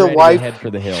 Yeah, It's you're the ready wife. to head for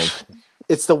the hills.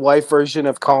 It's the wife version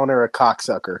of calling her a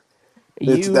cocksucker.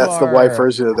 That's You the wife are-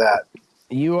 version of that.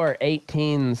 You are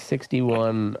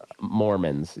 1861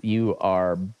 Mormons. You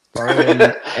are burning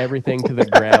everything to the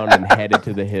ground and headed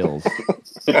to the hills.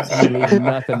 You leave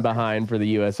nothing behind for the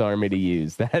U.S. Army to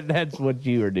use. That's what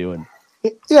you are doing.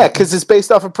 Yeah, because it's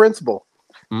based off of principle.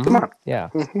 Mm-hmm. Come on. Yeah.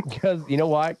 Because you know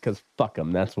why? Because fuck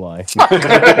them. That's why.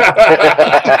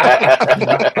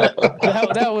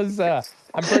 that was.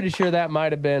 I'm pretty sure that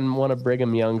might have been one of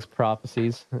Brigham Young's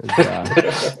prophecies.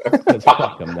 Because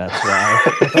fuck them. That's why.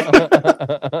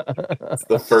 It's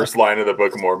the first line of the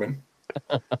Book of Mormon.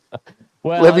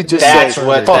 Well, let me just that's say,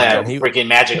 what fuck the freaking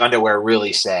magic underwear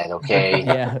really said. Okay.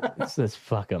 Yeah, it says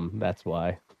fuck them. That's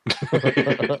why.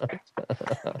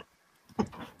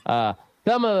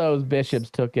 Some of those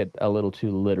bishops took it a little too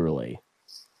literally.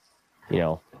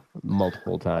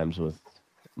 Multiple times with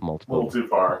multiple. A little too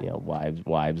far.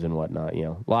 Wives and whatnot.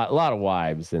 A lot of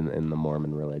wives in the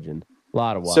Mormon religion. A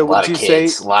lot of wives. So would you say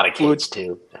a lot of kids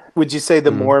too? Would you say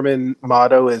the Mormon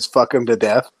motto is "fuck 'em to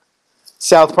death"?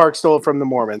 South Park stole it from the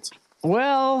Mormons.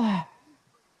 Well,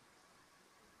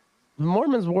 the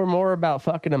Mormons were more about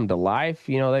fucking them to life.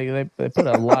 They put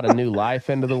a lot of new life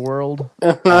into the world.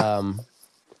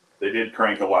 They did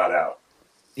crank a lot out.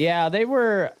 Yeah, they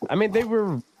were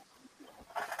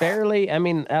fairly.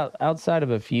 Outside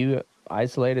of a few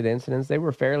isolated incidents, they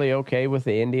were fairly okay with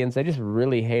the Indians. They just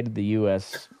really hated the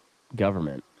U.S.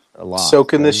 government a lot.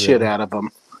 Soaking the shit out of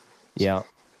them. Yeah.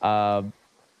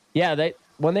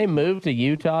 When they moved to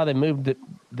Utah, they moved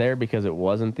there because it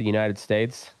wasn't the United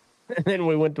States. And then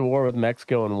we went to war with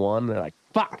Mexico and won. They're like,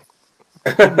 fuck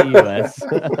the U.S.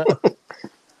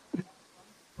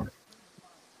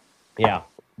 Yeah.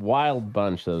 Wild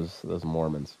bunch, those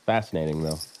Mormons. Fascinating,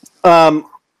 though.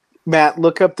 Matt,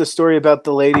 look up the story about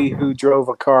the lady who drove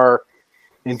a car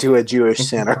into a Jewish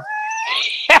center.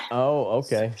 Oh,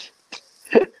 okay.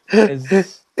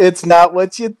 It's not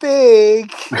what you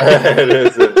think. It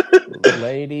isn't.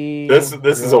 Lady. This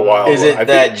is a wild Is one. it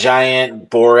that giant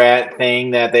Borat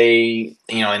thing that they,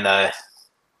 in the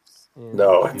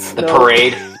No, it's the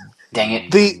parade? Dang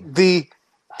it.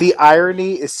 The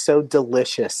irony is so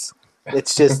delicious.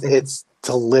 It's just it's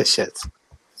delicious.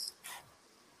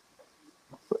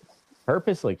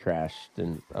 Purposely crashed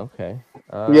and okay.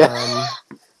 Yeah.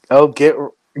 Oh, get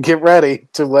ready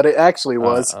to what it actually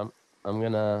was. I'm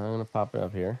gonna pop it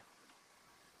up here.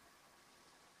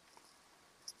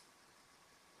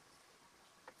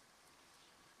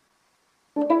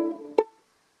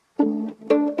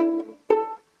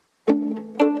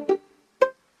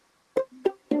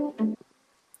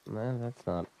 No, that's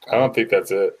not. I don't think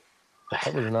that's it.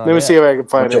 That was not Let me see if I can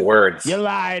find it. Words. You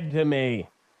lied to me.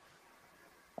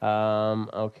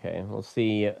 Okay, we'll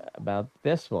see about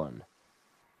this one.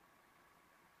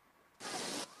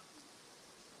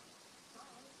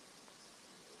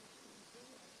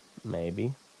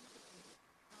 Maybe.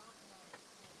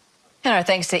 And our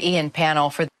thanks to Ian Panel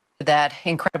for that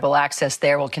incredible access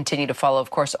there. We'll continue to follow,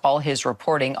 of course, all his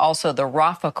reporting. Also, the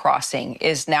Rafah crossing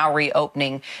is now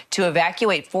reopening to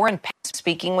evacuate foreign passengers.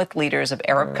 Speaking with leaders of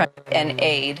Arab countries and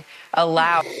aid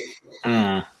allowed.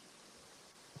 So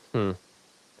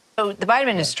the Biden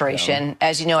administration,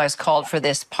 as you know, has called for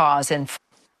this pause and.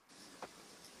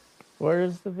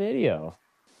 Where's the video?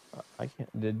 I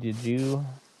can't. Did you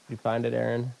find it,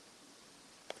 Aaron?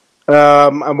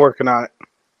 I'm working on it.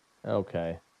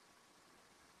 Okay.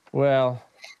 Well,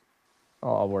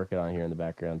 I'll work it on here in the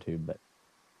background too. But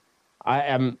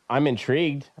I'm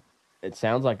intrigued. It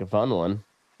sounds like a fun one.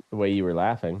 The way you were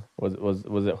laughing,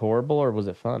 was it horrible or was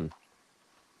it fun?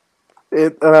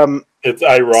 It's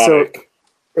ironic. So,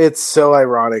 it's so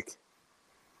ironic.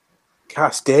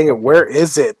 Gosh dang it! Where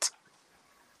is it?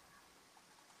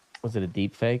 Was it a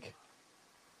deep fake?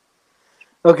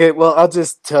 Okay, well, I'll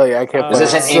just tell you. I can't. Is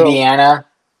this in Indiana?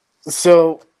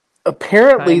 So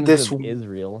apparently, Times of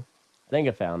Israel. I think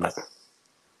I found it.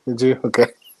 Did you? Okay.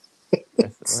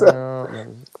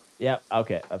 Yep.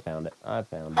 Okay, I found it.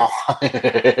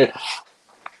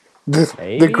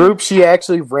 The group she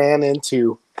actually ran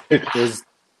into was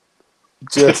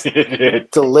just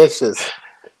delicious.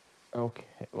 Okay.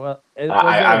 Well,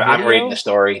 I'm reading the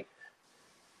story.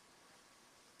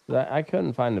 I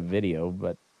couldn't find a video,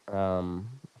 but all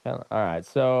right.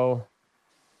 So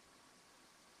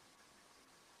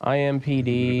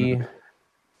IMPD.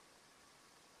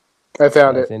 I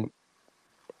found it.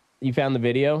 You found the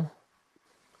video?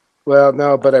 Well,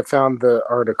 no, but I found the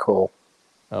article.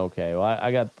 Okay, well,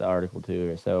 I got the article too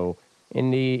here. So,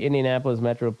 Indianapolis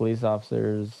Metro police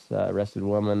officers arrested a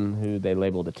woman who they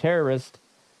labeled a terrorist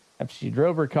after she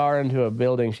drove her car into a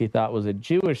building she thought was a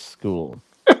Jewish school.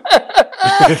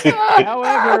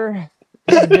 However,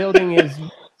 the building is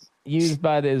used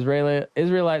by the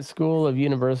Israelite School of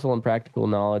Universal and Practical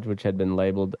Knowledge, which had been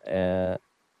labeled as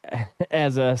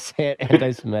a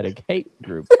anti-Semitic hate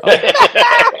group.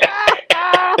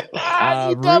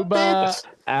 Ruba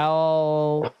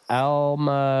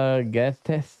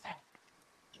Almagethes.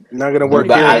 Not gonna work.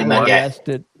 That's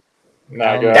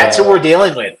who we're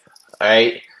dealing with. All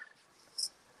right.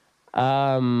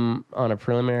 On a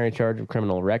preliminary charge of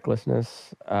criminal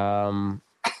recklessness.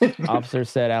 Officer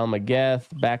said Almageth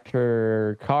backed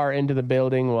her car into the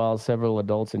building while several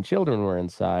adults and children were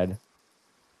inside.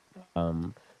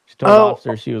 She told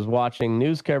officers she was watching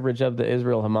news coverage of the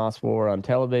Israel-Hamas war on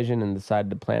television and decided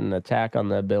to plan an attack on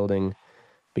the building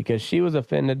because she was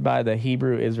offended by the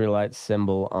Hebrew Israelite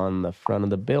symbol on the front of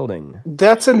the building.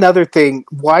 That's another thing.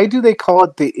 Why do they call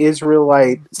it the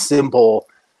Israelite symbol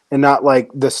and not like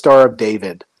the Star of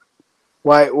David?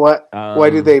 Why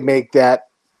do they make that?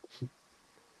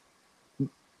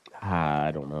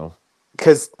 I don't know.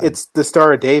 Because it's the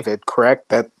Star of David, correct?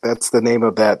 That's the name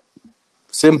of that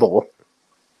symbol,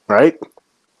 right?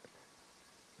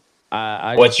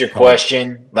 What's your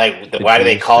question? Like, why do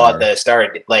they call it the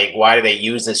Star? Like, why do they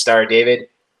use the Star of David?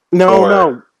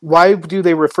 No. Why do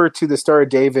they refer to the Star of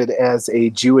David as a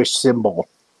Jewish symbol?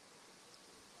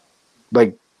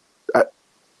 Like,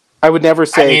 I would never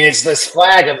say. I mean, it's this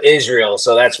flag of Israel,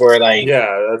 so that's where, like,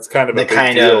 that's kind of a big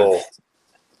deal.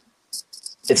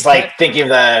 It's like thinking of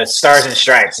the Stars and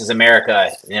Stripes as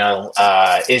America.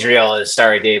 Israel is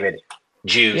Star of David.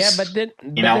 Jews. Yeah, but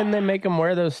didn't they make them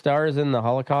wear those stars in the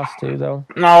Holocaust too, though?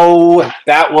 No,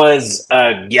 that was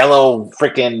a yellow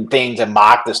freaking thing to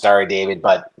mock the Star of David.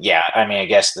 But yeah, I mean, I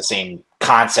guess the same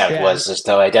concept was just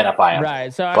to identify them.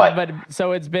 Right. So,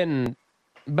 so it's been,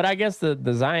 but I guess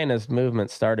the Zionist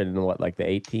movement started in like the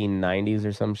 1890s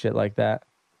or some shit like that.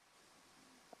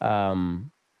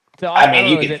 So I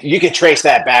mean, you could trace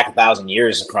that back 1,000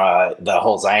 years from the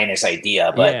whole Zionist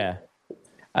idea, but yeah.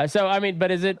 So, I mean,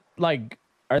 but is it like,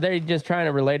 are they just trying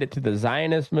to relate it to the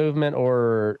Zionist movement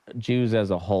or Jews as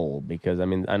a whole? Because, I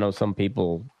mean, I know some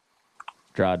people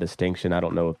draw a distinction. I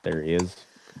don't know if there is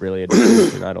really a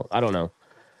distinction. I don't know.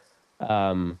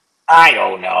 I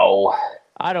don't know.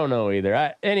 I don't know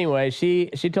either. Anyway, she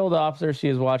told the officer she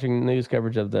was watching news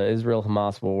coverage of the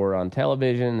Israel-Hamas war on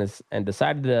television and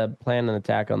decided to plan an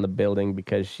attack on the building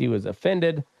because she was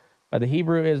offended by the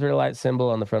Hebrew Israelite symbol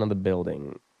on the front of the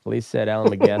building. Police said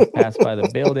Alan McGeth passed by the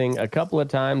building a couple of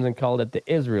times and called it the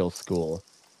Israel School.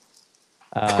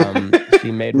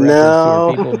 She made reference to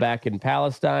her people back in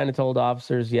Palestine and told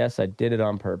officers, yes, I did it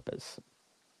on purpose.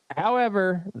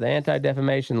 However, the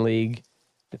Anti-Defamation League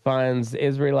defines the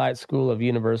Israelite School of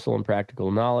Universal and Practical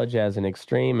Knowledge as an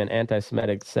extreme and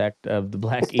anti-Semitic sect of the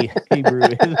Black Hebrew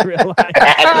Israelites.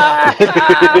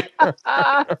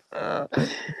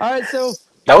 All right, so...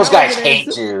 Those guys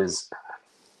hate Jews.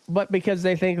 But because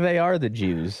they think they are the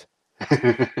Jews.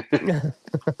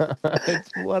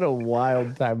 What a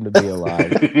wild time to be alive.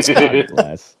 God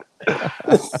bless.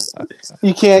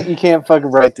 You can't fucking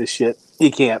write this shit.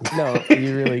 You can't. No,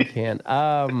 you really can't.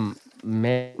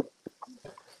 Man.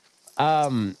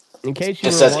 In case you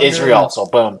just says Israel, so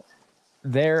boom.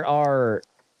 There are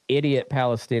idiot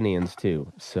Palestinians too.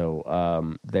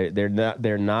 So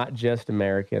they're not just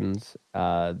Americans.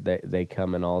 They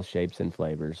come in all shapes and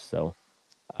flavors. So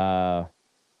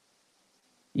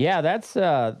yeah, that's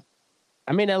I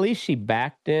I mean, at least she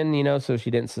backed in, so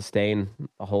she didn't sustain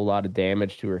a whole lot of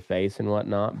damage to her face and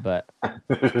whatnot. But,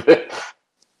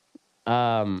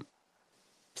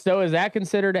 so is that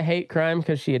considered a hate crime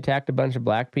because she attacked a bunch of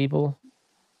black people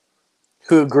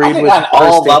who agreed with on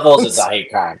all levels? It's a hate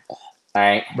crime, all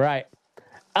right? Right.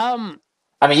 I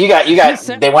mean, you got.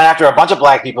 They went after a bunch of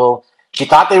black people. She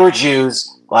thought they were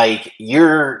Jews. Like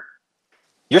you're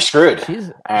screwed.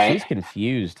 She's right? She's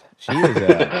confused. She is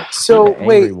a so angry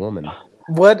wait. woman.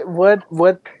 What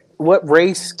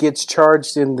race gets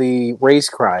charged in the race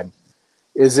crime?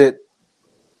 Is it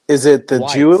the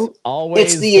Whites. Jew?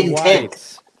 Always it's the intent.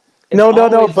 Whites. No,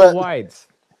 but whites.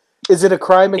 Is it a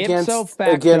crime against Ipso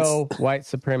facto white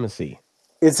supremacy?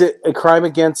 Is it a crime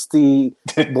against the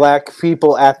black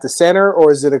people at the center,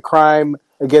 or is it a crime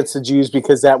against the Jews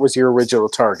because that was your original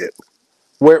target?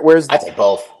 Where's I think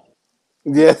both.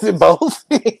 Yeah, both.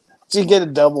 You get a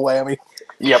double whammy.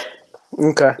 Yep.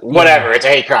 Okay. Whatever. It's a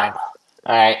hate crime.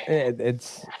 All right.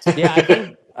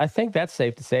 I think that's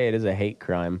safe to say it is a hate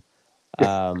crime.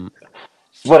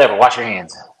 Whatever. Wash your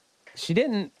hands. She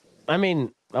didn't. I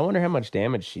mean, I wonder how much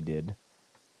damage she did.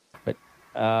 But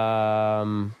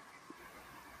apparently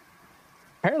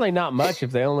not much.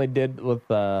 If they only did with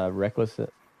reckless,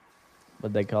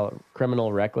 what they call it,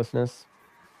 criminal recklessness.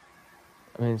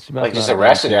 I mean, she must like just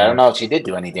arrested her. I don't know if she did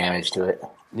do any damage to it.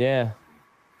 Yeah.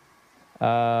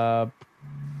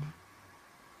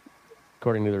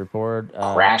 According to the report,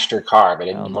 crashed her car, but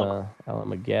didn't look. Ellen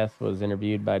McGeth was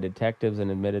interviewed by detectives and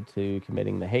admitted to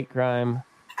committing the hate crime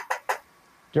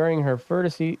during her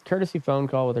courtesy phone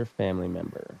call with her family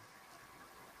member.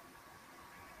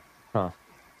 Huh.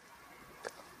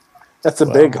 That's a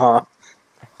big huh.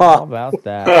 How about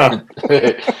that?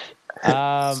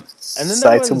 And then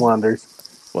Sights and wonders.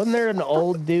 Wasn't there an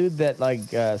old dude that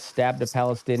stabbed a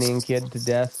Palestinian kid to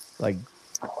death, like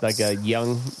a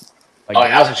young?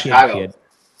 That was in Chicago. Kid.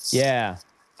 Yeah.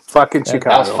 Fucking Chicago.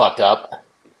 That was fucked up.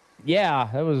 Yeah,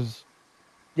 that was.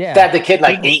 Yeah. Stabbed the kid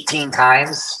 18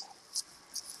 times.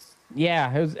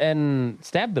 Yeah, it was, and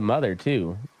stabbed the mother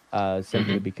too,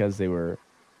 simply because they were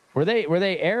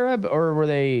they Arab or were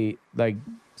they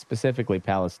specifically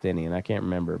Palestinian? I can't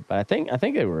remember, but I think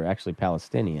they were actually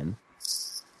Palestinian.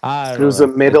 It was a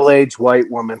middle-aged white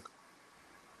woman.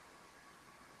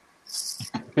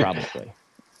 Probably.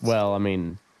 Well, I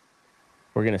mean,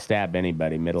 we're gonna stab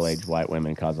anybody. Middle-aged white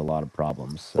women cause a lot of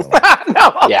problems. So. No.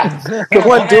 Yeah. The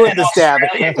one doing the stabbing.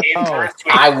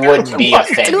 I wouldn't be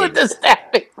offended. Doing the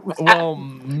stabbing. Well,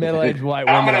 middle-aged white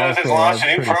women also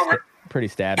are pretty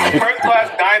stabby. First class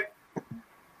dive.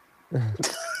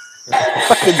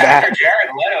 Fucking bad. Jared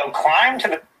Leto climbed to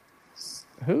the.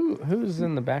 Who's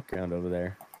in the background over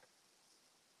there?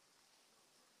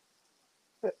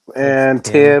 And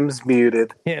Tim's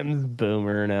muted. Tim's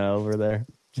boomering over there.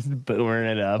 Just boomering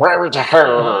it up.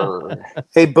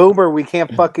 Hey, Boomer, we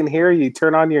can't fucking hear you.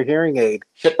 Turn on your hearing aid.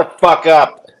 Shut the fuck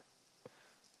up.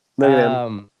 Look at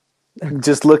him.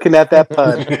 Just looking at that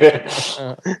pun.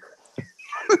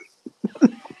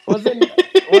 Wasn't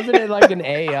it like an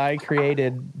AI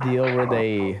created deal where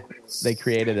they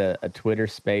created a Twitter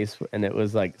space and it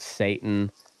was like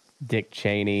Satan, Dick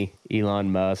Cheney,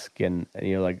 Elon Musk, and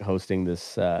hosting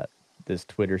this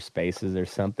Twitter Spaces or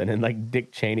something, and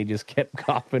Dick Cheney just kept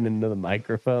coughing into the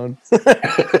microphone.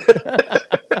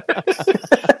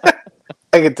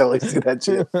 I can totally see that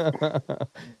shit.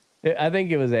 I think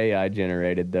it was AI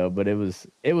generated though, but it was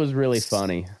really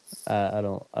funny. I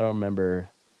don't remember.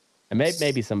 And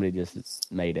maybe somebody just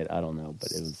made it. I don't know,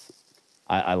 but it was.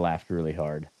 I laughed really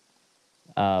hard.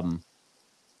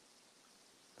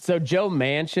 So Joe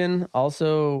Manchin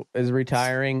also is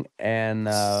retiring and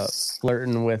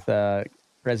flirting with a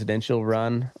presidential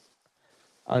run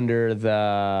under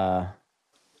the.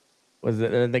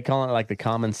 They call it the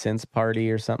Common Sense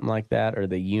Party or something like that, or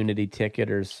the Unity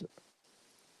ticket, or.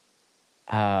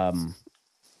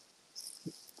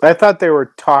 I thought they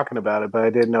were talking about it, but I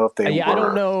didn't know if they were. I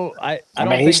don't know. I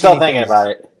mean, he's still thinking about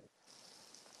it.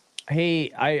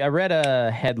 I read a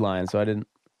headline, so I didn't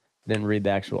read the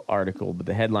actual article, but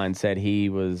the headline said he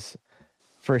was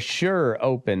for sure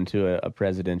open to a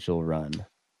presidential run.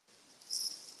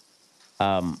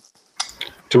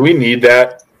 Do we need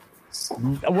that?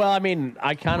 Well, I mean,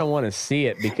 I kind of want to see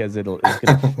it because it's going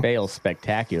to fail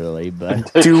spectacularly.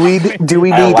 But do we need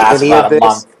any of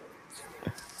this?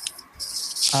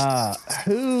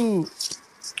 Who?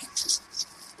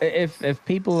 If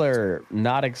people are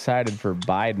not excited for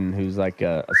Biden, who's like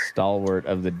a stalwart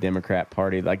of the Democrat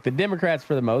Party, like the Democrats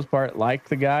for the most part like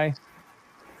the guy.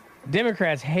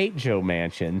 Democrats hate Joe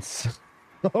Manchin. So,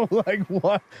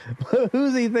 what?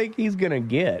 Who's he think he's gonna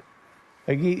get?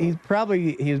 Like he's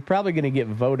probably going to get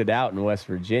voted out in West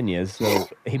Virginia, so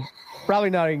he's probably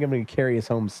not even going to carry his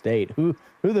home state. Who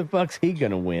the fuck's he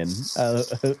going to win?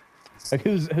 Like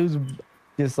who's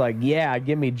just like, yeah,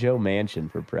 give me Joe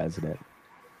Manchin for president.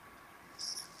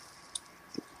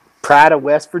 Pride of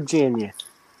West Virginia.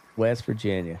 West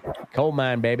Virginia. Coal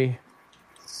mine, baby.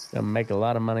 Gonna make a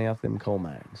lot of money off them coal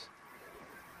mines.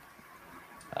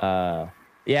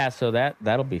 Yeah, so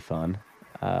that'll be fun.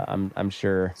 I'm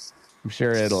sure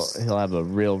he'll have a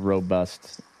real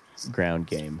robust ground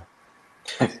game.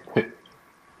 I'm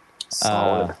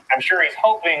sure he's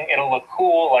hoping it'll look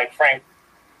cool like Frank.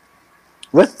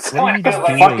 What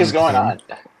the fuck is going on?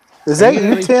 Is that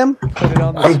you, Tim? Put it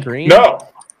on the screen? No.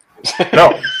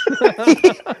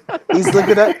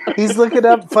 He's looking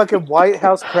up fucking White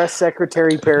House press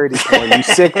secretary parody porn. You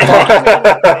sick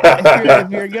fuck. If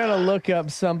you're gonna look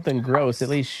up something gross, at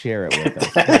least share it with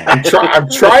us. I'm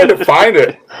trying to find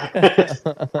it.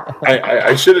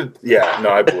 I should have. Yeah, no,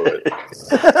 I blew it.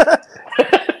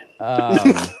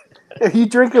 Are you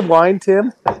drinking wine,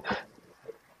 Tim?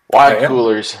 Wine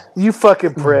coolers. You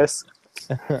fucking priss.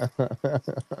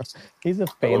 He's a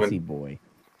fancy boy.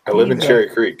 I live in Cherry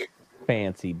Creek.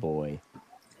 Fancy boy.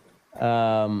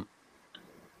 What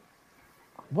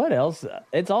else?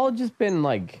 It's all just been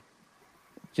like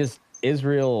just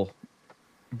Israel,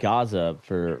 Gaza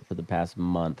for the past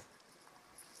month.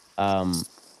 Are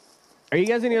you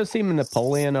guys gonna go see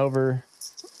Napoleon over?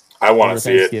 I want to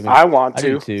see it. I want to. I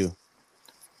do too.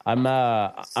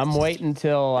 I'm waiting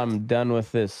until I'm done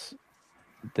with this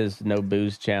no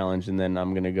booze challenge, and then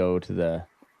I'm gonna go to the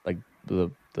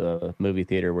movie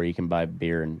theater where you can buy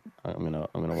beer, and I'm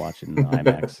gonna watch it in the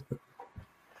IMAX.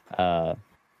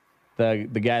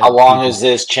 The guy. How long is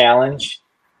this challenge?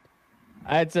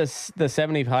 It's the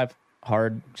 75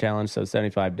 hard challenge, so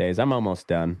 75 days. I'm almost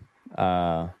done.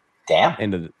 Damn.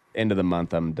 End of the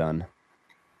month, I'm done.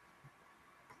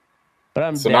 But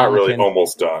I'm so not really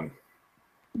almost done.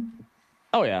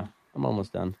 Oh yeah, I'm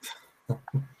almost done.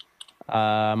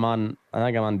 I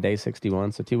think I'm on day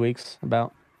 61, so 2 weeks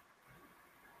about.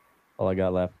 All I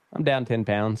got left. I'm down 10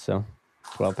 pounds, so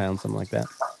 12 pounds, something like that.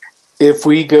 If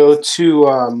we go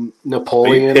to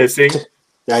Napoleon, are you pissing?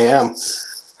 I am.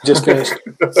 Just gonna.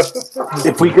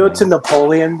 If we go to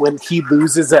Napoleon when he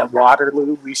loses at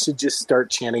Waterloo, we should just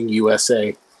start chanting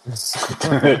USA. We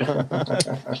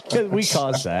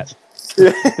caused that.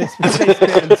 They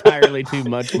spent entirely too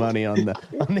much money on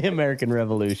the American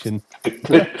Revolution.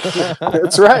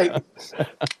 That's right.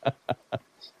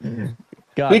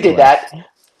 We did that.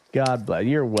 God bless.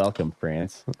 You're welcome,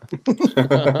 France.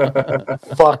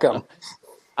 Fuck them.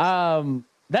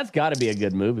 That's got to be a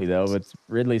good movie, though. It's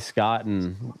Ridley Scott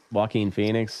and Joaquin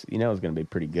Phoenix. You know it's going to be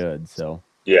pretty good. So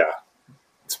yeah,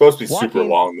 it's supposed to be super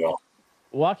long, though.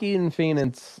 Joaquin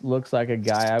Phoenix looks like a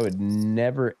guy I would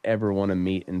never ever want to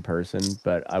meet in person,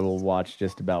 but I will watch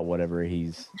just about whatever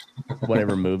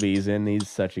movie he's in. He's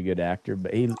such a good actor,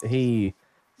 but he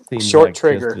seems Short like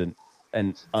trigger.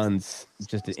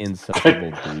 just an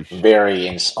insufferable douche. Very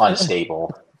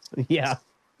unstable. Yeah,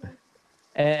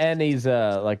 and he's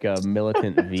like a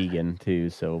militant vegan too,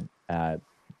 so I'm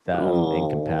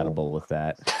incompatible with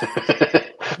that.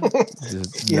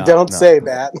 You don't say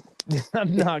that.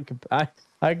 I'm not.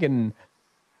 I can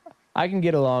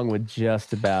get along with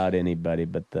just about anybody,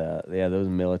 but those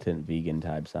militant vegan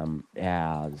types,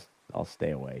 I'll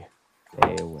stay away.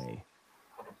 Stay away.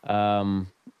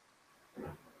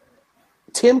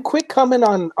 Tim, quit coming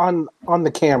on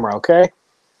the camera, okay?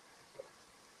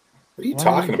 What are you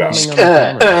talking about?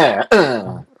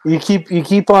 You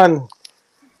keep on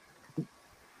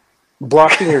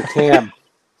blocking your cam.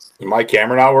 Is my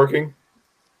camera not working?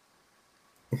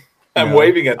 I'm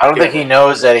waving at. I don't think he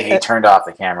knows that he turned off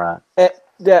the camera.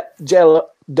 Jello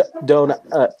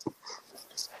donut.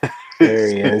 There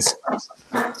he is.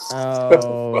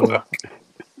 Oh,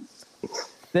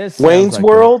 Wayne's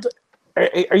World.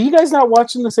 Are you guys not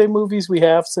watching the same movies we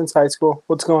have since high school?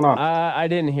 What's going on? I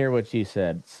didn't hear what you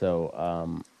said,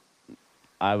 so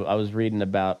I was reading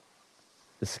about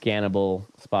the scannable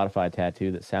Spotify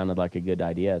tattoo that sounded like a good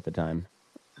idea at the time.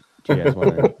 Do you guys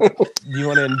want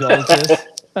to indulge this?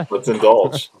 Let's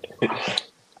indulge.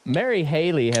 Mary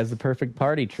Haley has the perfect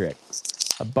party trick.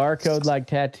 A barcode-like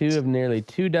tattoo of nearly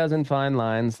 24 fine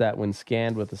lines that, when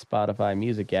scanned with the Spotify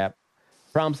music app,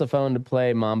 prompts the phone to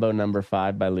play Mambo No.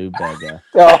 5 by Lou Bega.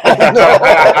 Oh,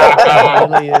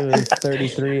 no. Haley is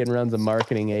 33 and runs a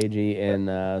marketing agency in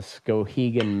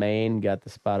Skowhegan, Maine. Got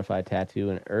the Spotify tattoo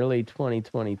in early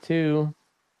 2022.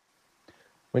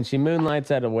 When she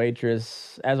moonlights as a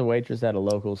waitress at a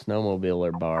local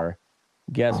snowmobiler bar,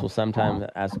 Guests will sometimes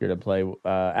ask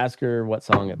her what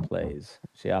song it plays.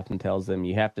 She often tells them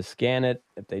you have to scan it.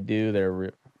 If they do,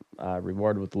 they're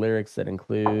rewarded with lyrics that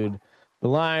include the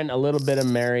line "a little bit of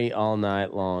Mary all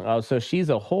night long." Oh, so she's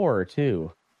a whore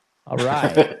too. All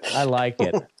right, I like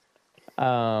it.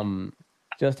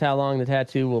 Just how long the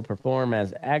tattoo will perform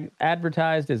as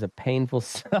advertised is a painful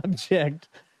subject.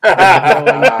 The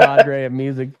growing cadre of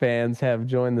music fans have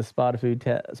joined the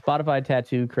Spotify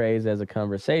tattoo craze as a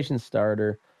conversation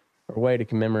starter or way to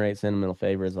commemorate sentimental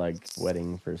favorites like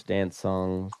wedding first dance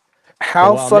songs.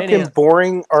 How fucking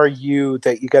boring are you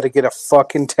that you got to get a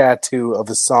fucking tattoo of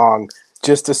a song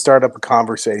just to start up a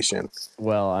conversation?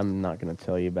 Well, I'm not going to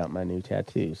tell you about my new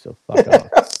tattoo, so fuck off.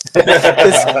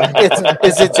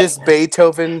 Is it just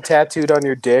Beethoven tattooed on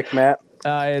your dick, Matt?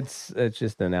 It's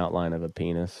just an outline of a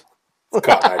penis.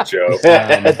 God, Joe.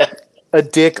 A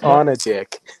dick on a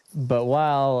dick. But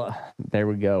there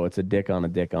we go. It's a dick on a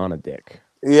dick on a dick.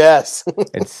 Yes.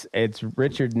 It's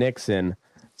Richard Nixon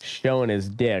showing his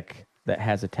dick that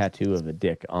has a tattoo of a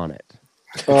dick on it.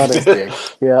 On his dick.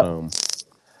 Yeah. Boom.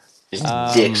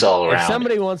 Just dicks all around. If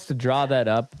somebody wants to draw that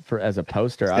up as a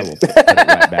poster, I will put it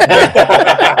right back.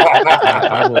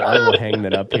 I will hang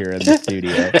that up here in the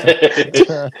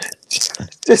studio.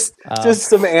 just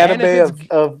some anime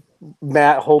of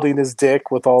Matt holding his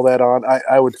dick with all that on.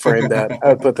 I would frame that. I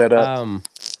would put that up.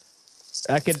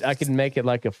 I could make it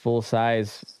like a full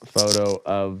size photo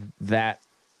of that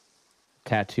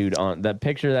tattooed on that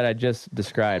picture that I just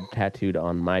described, tattooed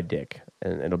on my dick,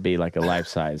 and it'll be like a life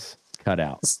size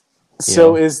cutout.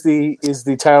 So is the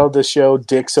title of the show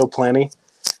 "Dicks So Plenty"?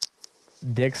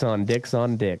 Dicks on dicks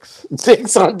on dicks.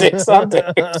 Dicks on dicks on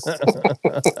dicks.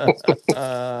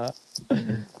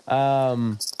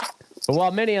 But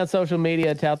while many on social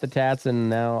media tout the tats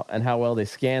and how well they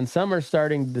scan, some are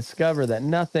starting to discover that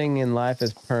nothing in life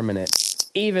is permanent,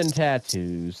 even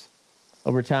tattoos.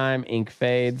 Over time, ink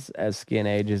fades. As skin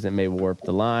ages, it may warp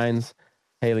the lines.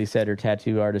 Haley said her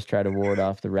tattoo artist tried to ward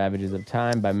off the ravages of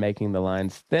time by making the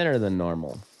lines thinner than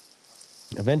normal.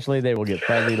 Eventually, they will get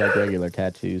fuzzy like regular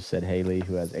tattoos, said Haley,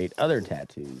 who has 8 other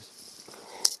tattoos.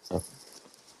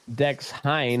 Dex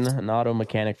Hein, an auto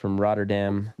mechanic from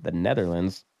Rotterdam, the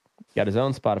Netherlands, got his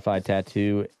own Spotify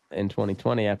tattoo in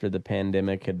 2020 after the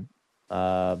pandemic had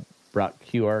brought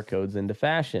QR codes into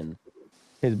fashion.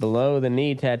 His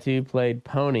below-the-knee tattoo played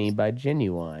Pony by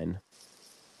Genuine.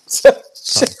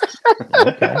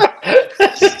 Okay.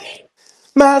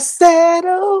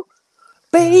 Marcelo,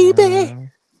 baby,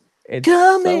 it's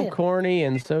come so in. corny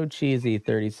and so cheesy,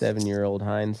 37-year-old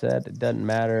Hines said. It doesn't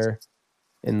matter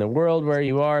in the world where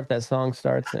you are if that song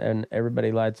starts and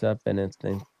everybody lights up and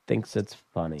thinks it's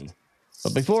funny.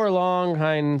 But before long,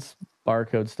 Hines'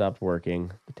 barcode stopped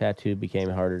working. The tattoo became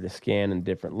harder to scan in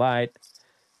different light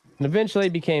and eventually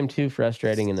became too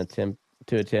frustrating to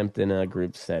attempt in a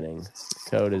group setting. The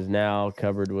code is now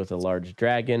covered with a large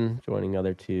dragon, joining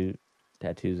other 2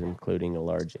 tattoos, including a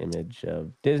large image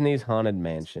of Disney's Haunted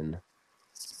Mansion.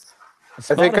 I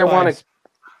think I want a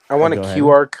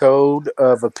QR code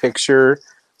of a picture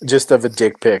just of a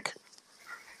dick pic.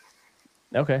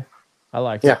 Okay. I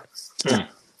like it. Yeah.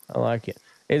 I like it.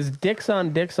 Is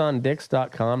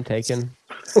dicksondicks.com taken?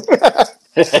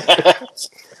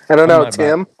 I don't know,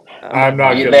 Tim. I'm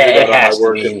not going to do that on my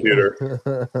work computer.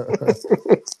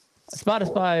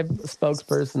 Spotify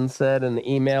spokesperson said in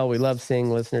the email, "We love seeing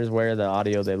listeners wear the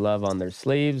audio they love on their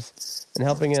sleeves and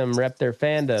helping them rep their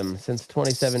fandom. Since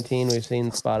 2017, we've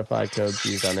seen Spotify codes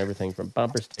used on everything from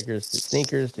bumper stickers to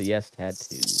sneakers to yes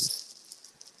tattoos."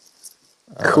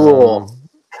 Cool.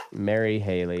 Mary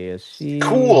Haley, is she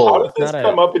cool? How did this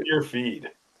come up in your feed?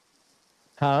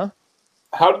 Huh?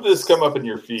 How did this come up in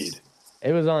your feed?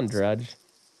 It was on Drudge.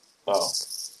 Oh.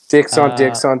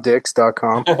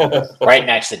 Dicksondicks.com. Right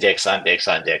next to Dicks on Dicks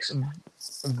on Dicks.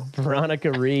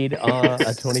 Veronica Reed, a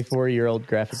 24-year-old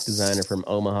graphic designer from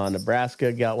Omaha,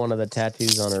 Nebraska, got one of the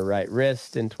tattoos on her right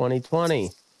wrist in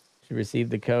 2020. She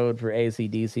received the code for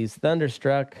AC/DC's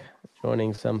Thunderstruck,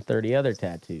 joining some 30 other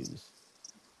tattoos.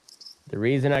 The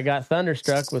reason I got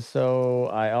Thunderstruck was so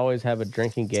I always have a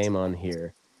drinking game on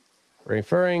here,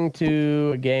 referring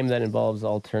to a game that involves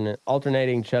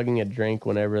alternating chugging a drink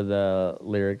whenever the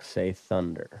lyrics say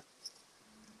thunder.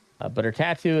 But her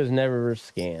tattoo is never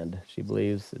scanned. She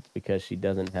believes it's because she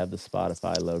doesn't have the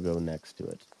Spotify logo next to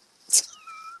it.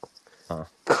 Huh.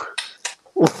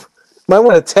 Might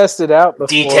want to test it out before.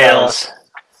 Details.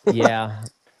 Yeah.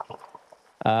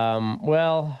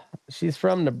 Well, she's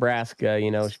from Nebraska. You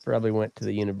know, she probably went to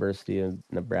the University of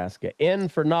Nebraska. In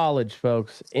for knowledge,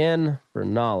 folks. In for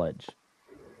knowledge.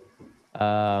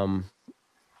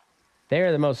 They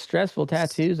are the most stressful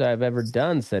tattoos I've ever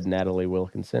done, said Natalie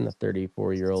Wilkinson, a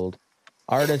 34-year-old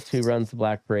artist who runs the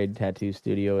Black Parade Tattoo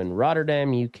Studio in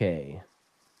Rotterdam, UK.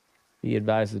 He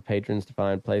advises patrons to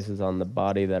find places on the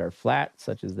body that are flat,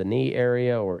 such as the knee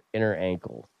area or inner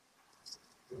ankle.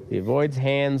 He avoids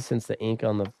hands since the ink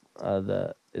on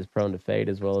the is prone to fade,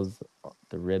 as well as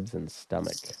the ribs and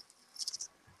stomach.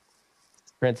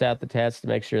 Prints out the tats to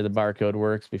make sure the barcode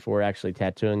works before actually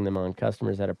tattooing them on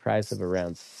customers at a price of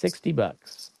around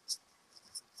 $60.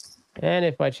 And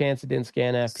if by chance it didn't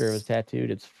scan after it was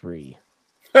tattooed, it's free.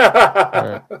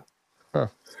 Sorry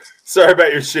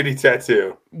about your shitty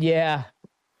tattoo. Yeah.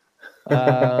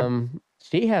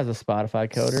 She has a Spotify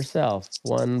code herself.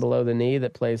 One below the knee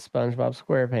that plays SpongeBob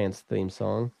SquarePants theme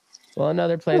song, while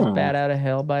another plays Bat Out of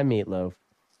Hell by Meatloaf.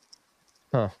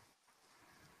 Huh.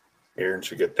 Aaron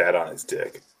should get that on his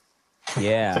dick.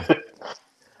 Yeah.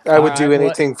 I would do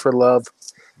anything for love,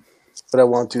 but I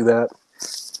won't do that.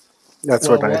 That's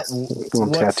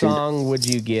what song would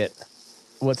you get?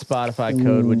 What Spotify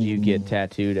code would you get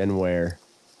tattooed and where?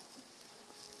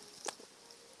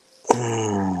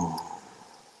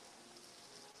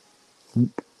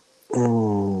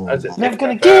 Never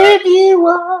gonna give you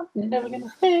up. Never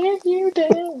gonna let you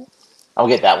down. I'll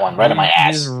get that one right on my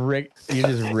ass. You're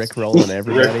just Rick rolling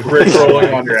everybody. Rick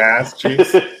rolling on your ass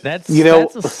cheeks. That's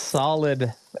a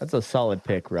solid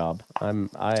pick, Rob.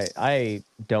 I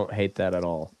don't hate that at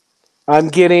all. I'm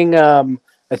getting a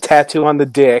tattoo on the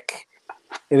dick,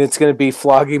 and it's going to be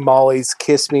Flogging Molly's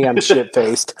 "Kiss Me, I'm Shit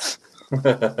Faced."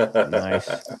 Nice.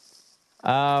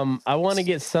 I want to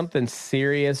get something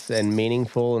serious and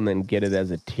meaningful, and then get it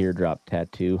as a teardrop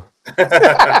tattoo.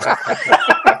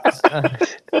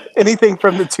 Anything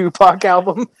from the Tupac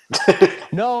album?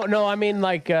 No. I mean,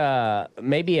 like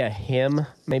maybe a hymn,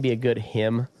 maybe a good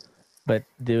hymn, but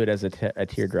do it as a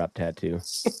teardrop tattoo,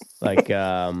 like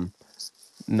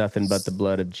 "Nothing But the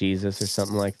Blood of Jesus" or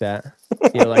something like that.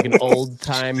 You know, like an old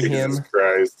time hymn.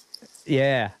 Christ.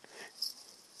 Yeah,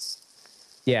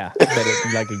 but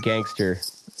it's like a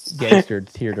gangster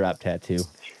teardrop tattoo.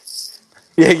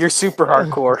 Yeah, you're super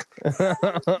hardcore.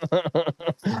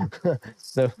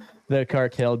 The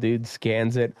cartel dude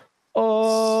scans it.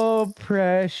 Oh,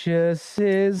 precious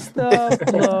is the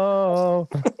flow.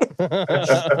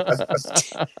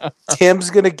 Tim's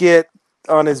gonna get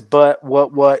on his butt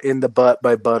what in the butt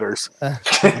by Butters.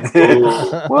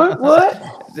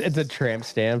 What? It's a tramp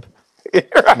stamp.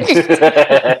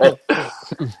 Right.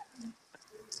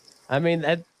 I mean,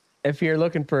 if you're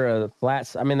looking for a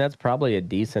flat, I mean, that's probably a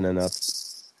decent enough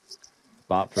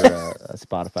spot for a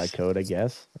Spotify code, I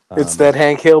guess. It's that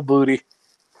Hank Hill booty.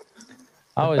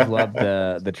 I always loved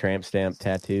the tramp stamp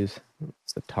tattoos.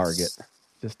 The target,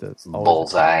 just a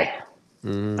bullseye.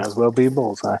 As well be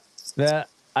bullseye.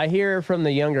 I hear from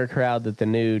the younger crowd that the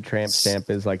new tramp stamp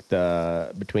is like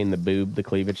the between the boob, the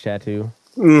cleavage tattoo.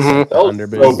 Mm-hmm. Oh,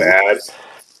 so bad.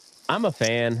 I'm a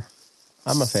fan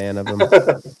of them.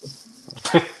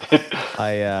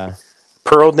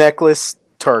 Pearl necklace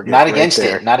target. Not against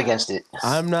it. Not against it.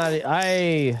 I'm not.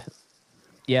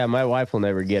 Yeah, my wife will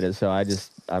never get it, so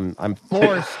I'm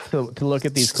forced to look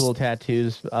at these cool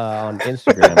tattoos on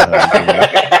Instagram.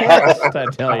 I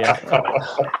tell you.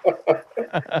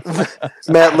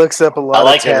 Matt looks up a lot. I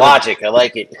like your logic. I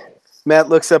like it. Matt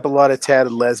looks up a lot of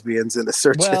tatted lesbians in the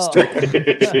search history.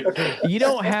 You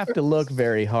don't have to look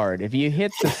very hard. If you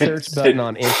hit the search button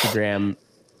on Instagram,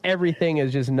 everything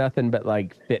is just nothing but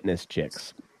like fitness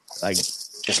chicks. Like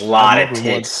just a lot of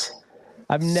tits.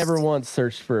 I've never once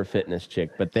searched for a fitness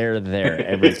chick, but they're there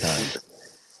every time.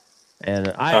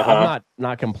 And I'm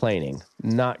not complaining.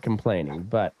 Not complaining,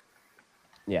 but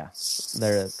yeah. It's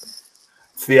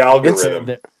the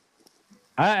algorithm.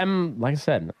 I'm like I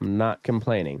said, I'm not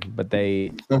complaining, but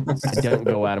I don't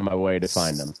go out of my way to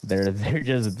find them. They're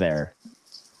just there.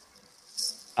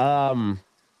 Tim,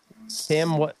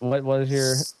 what was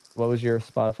your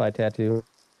Spotify tattoo?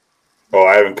 Oh,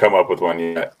 I haven't come up with one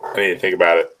yet. I need to think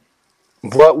about it.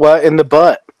 What in the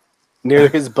butt? Near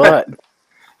his butt.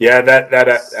 Yeah,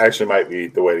 that actually might be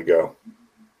the way to go.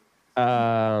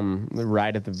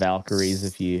 Right at the Valkyries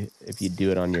if you do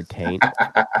it on your taint.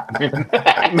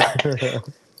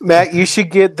 Matt, you should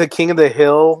get the King of the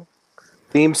Hill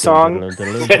theme song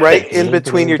right in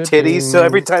between your titties, so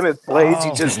every time it plays,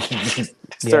 you just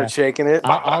start shaking it.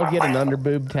 I'll get an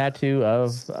underboob tattoo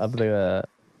of the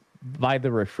by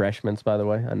the Refreshments. By the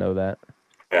way, I know that.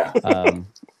 Yeah.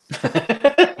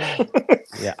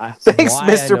 Yeah. Thanks,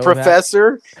 Mr.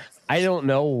 Professor. I don't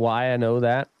know why I know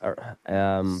that.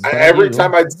 Every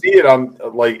time I'd see it on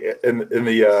like in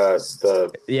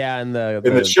the yeah in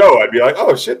the show, I'd be like,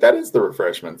 oh shit, that is the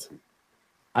Refreshments.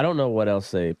 I don't know what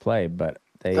else they play, but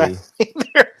they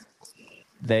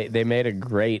made a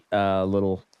great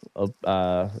little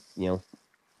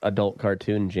adult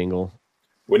cartoon jingle.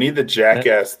 We need the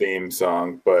Jackass theme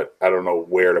song, but I don't know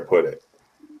where to put it.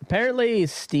 Apparently,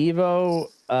 Steve-O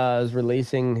is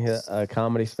releasing a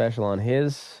comedy special on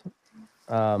his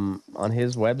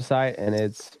website, and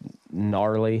it's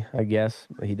gnarly. I guess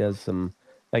he does some,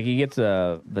 like, he gets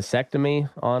a vasectomy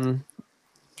on.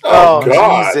 Oh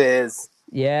God. Jesus!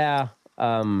 Yeah,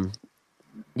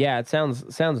 yeah. It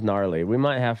sounds gnarly. We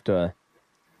might have to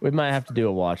do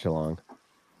a watch along.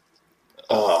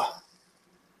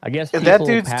 I guess And that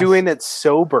dude's doing it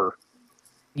sober.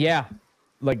 Yeah,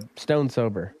 like stone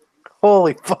sober.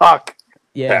 Holy fuck!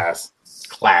 Yeah, Pass.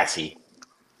 Classy.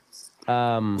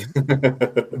 Bam.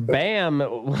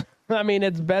 I mean,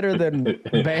 it's better than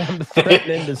Bam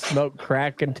threatening to smoke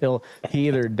crack until he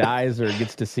either dies or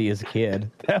gets to see his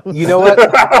kid. You know what?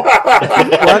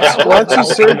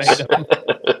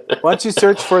 once you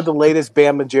search for the latest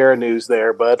Bam Margera news,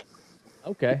 there, bud.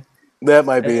 Okay, that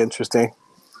might be interesting.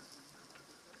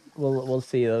 We'll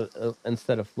see.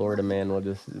 Instead of Florida Man, we'll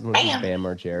just Bam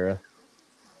Margera.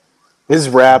 His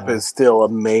rap is still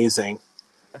amazing.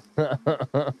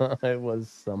 It was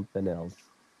something else.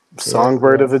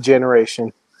 Songbird of the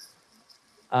generation.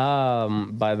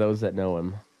 By those that know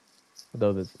him,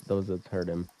 those that heard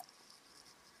him.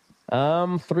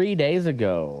 3 days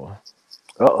ago.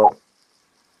 Uh-oh.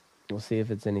 We'll see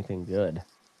if it's anything good.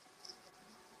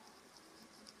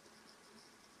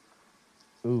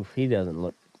 Oof, he doesn't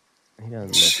look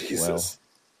Jesus.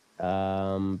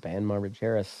 well. Bam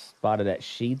Margera spotted at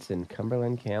Sheetz in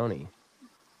Cumberland County.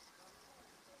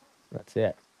 That's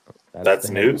it. That's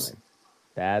the news? headline.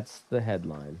 That's the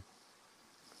headline.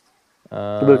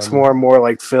 He looks more and more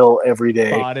like Phil every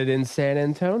day. Spotted in San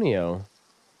Antonio.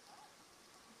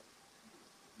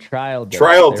 Trial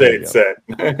date set.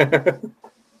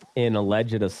 In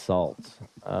alleged assault.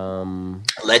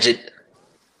 Alleged.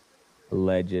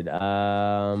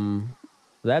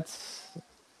 That's.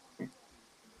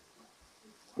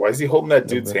 Why is he holding that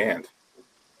dude's hand?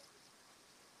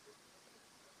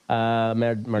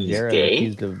 Margera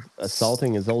accused of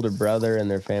assaulting his older brother in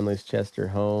their family's Chester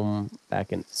home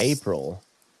back in April.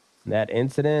 In that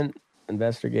incident,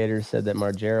 investigators said that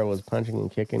Margera was punching and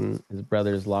kicking his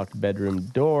brother's locked bedroom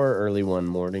door early one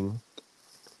morning.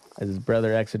 As his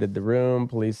brother exited the room,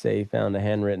 police say he found a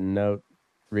handwritten note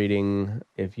reading,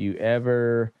 "If you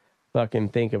ever fucking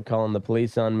think of calling the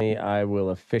police on me, I will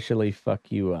officially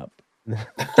fuck you up."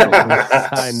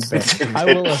 Signed, I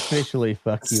will officially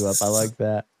fuck you up. I like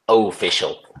that.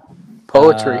 Official.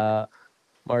 Poetry.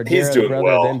 Margera's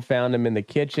brother then found him in the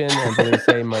kitchen, and police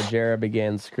say Margera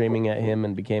began screaming at him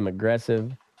and became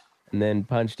aggressive, and then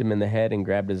punched him in the head and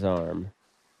grabbed his arm.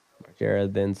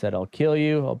 Margera then said, "I'll kill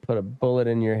you. I'll put a bullet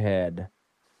in your head."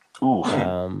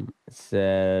 It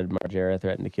said Margera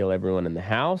threatened to kill everyone in the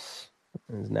house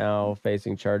and is now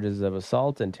facing charges of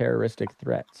assault and terroristic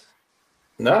threats.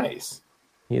 Nice.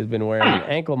 He has been wearing an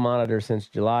ankle monitor since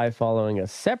July following a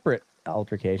separate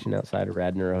altercation outside of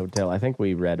Radnor Hotel. I think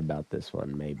we read about this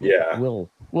one, maybe. Yeah.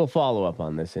 We'll follow up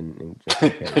on this in just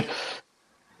in case.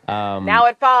 Now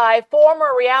at 5,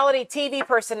 former reality TV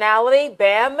personality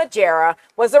Bam Margera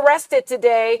was arrested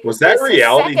today. Was that This is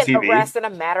reality second TV? arrest in a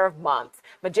matter of months.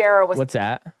 Margera was. What's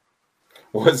that?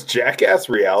 Was Jackass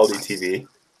reality TV?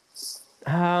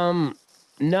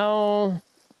 No.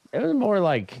 It was more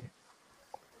like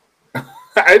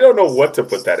I don't know what to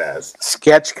put that as.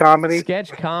 Sketch comedy?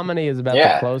 Sketch comedy is about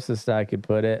the closest I could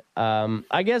put it.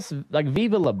 I guess like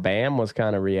Viva La Bam was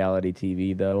kind of reality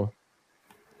TV though.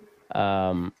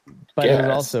 But it was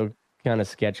also kind of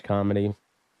sketch comedy.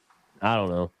 I don't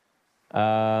know.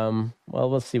 Well,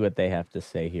 we'll see what they have to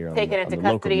say here. Taken on into the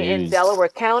local custody in news. Delaware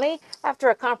County after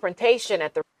a confrontation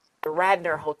at the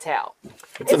Radnor Hotel.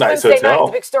 It's a nice Wednesday night. hotel.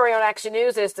 The big story on Action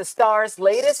News is the star's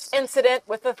latest incident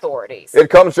with authorities. It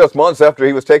comes just months after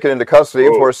he was taken into custody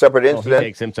for a separate He incident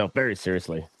takes himself very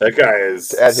seriously. That guy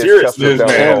is at his serious Chester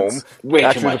County newsman. home.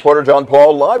 Action reporter John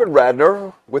Paul live in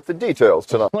Radnor with the details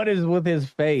tonight. What is with his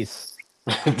face?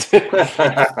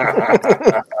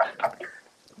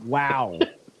 Wow.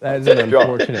 That is an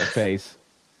unfortunate face.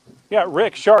 Yeah,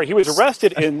 Rick, sure. He was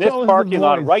arrested in this That was the parking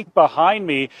lot voice. right behind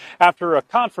me after a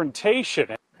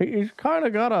confrontation. He's kind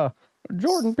of got a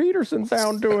Jordan Peterson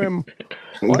sound to him.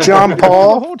 John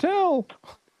Paul? Hotel.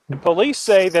 Police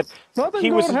say that Nothing he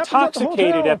good was happens at the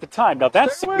intoxicated hotel. at the time. Now,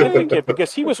 that's Stay away. significant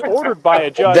because he was ordered by a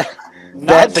judge.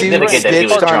 That dude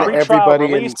snitched on pretrial everybody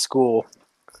in release. school.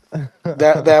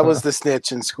 That was the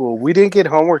snitch in school. We didn't get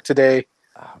homework today.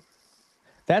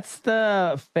 That's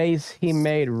the face he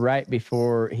made right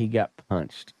before he got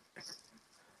punched.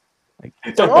 Like,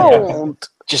 Don't.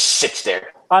 Just sits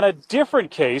there. On a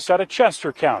different case out of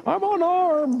Chester County. I'm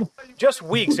unarmed. Just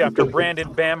weeks after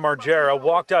Brandon Bam Margera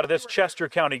walked out of this Chester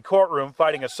County courtroom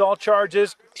fighting assault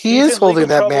charges, He is holding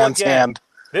that man's hand.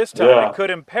 This time it could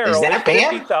imperil his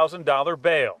 $50,000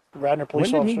 bail. Radnor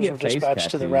police officers were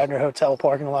dispatched to the Radnor Hotel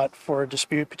parking lot for a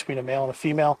dispute between a male and a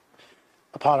female.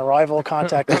 Upon arrival,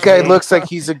 contact. That guy looks like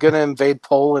he's going to invade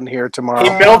Poland here tomorrow. He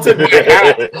melted me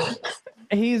out.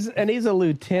 He's a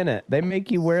lieutenant. They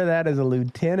make you wear that as a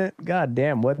lieutenant. God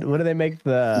damn! What do they make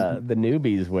the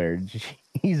newbies wear?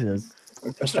 Jesus.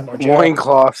 Mr. Margera,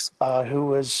 Loincloths. Who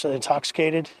was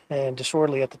intoxicated and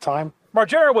disorderly at the time.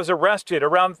 Margera was arrested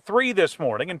around 3 this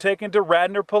morning and taken to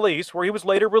Radnor Police, where he was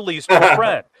later released to a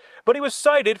friend. But he was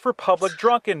cited for public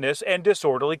drunkenness and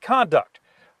disorderly conduct.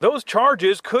 Those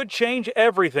charges could change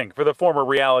everything for the former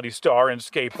reality star and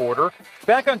skateboarder.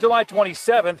 Back on July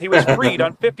 27th, he was freed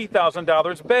on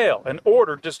 $50,000 bail and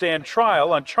ordered to stand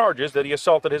trial on charges that he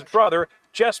assaulted his brother,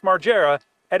 Jess Margera,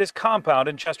 at his compound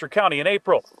in Chester County in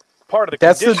April. Part of the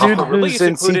conditions for release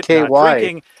included not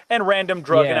drinking and random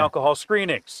drug and alcohol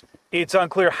screenings. It's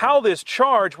unclear how this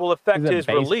charge will affect his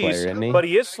release, but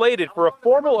he is slated for a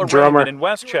formal arraignment in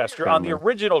Westchester on the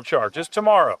original charges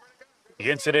tomorrow. The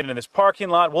incident in this parking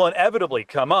lot will inevitably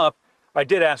come up. I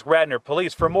did ask Radnor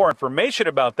Police for more information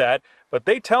about that, but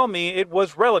they tell me it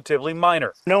was relatively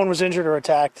minor. No one was injured or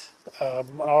attacked.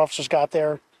 When our officers got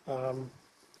there,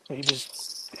 he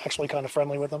was actually kind of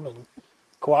friendly with them and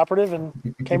cooperative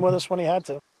and came with us when he had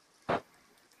to.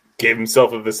 Gave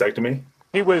himself a vasectomy.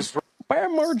 He was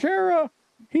Bam Margera.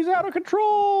 He's out of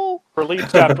control.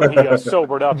 Released after he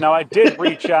sobered up. Now, I did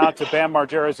reach out to Bam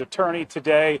Margera's attorney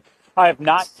today. I have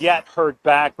not yet heard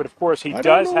back, but of course he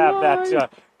does have that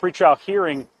pretrial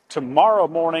hearing tomorrow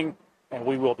morning, and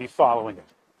we will be following it.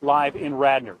 Live in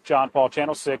Radnor, John Paul,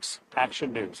 Channel 6,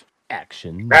 Action News.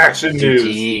 Action News.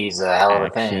 Jeez, a hell of a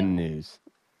thing. Action News.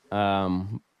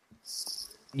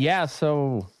 Yeah,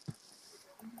 so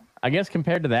I guess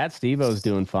compared to that, Steve-O's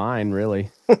doing fine, really.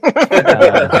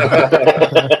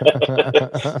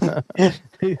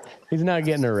 He's not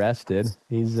getting arrested.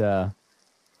 He's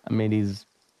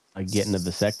like getting a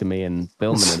vasectomy and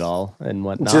filming it all and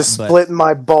whatnot. Just splitting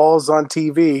my balls on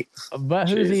TV. But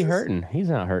who's he hurting? He's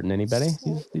not hurting anybody.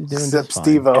 He's doing Except just fine.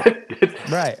 Steve-O.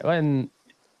 Right. And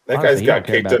that guy's got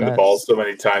kicked in the balls so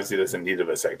many times he doesn't need a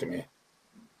vasectomy.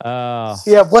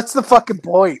 Yeah, what's the fucking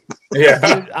point? Yeah.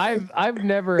 Dude, I've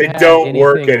never They had don't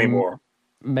work anything anymore.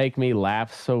 Make me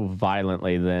laugh so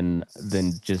violently than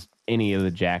just any of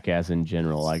the Jackass in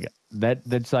general. Like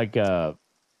that's like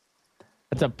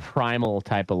that's a primal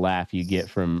type of laugh you get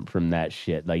from that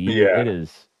shit. Like it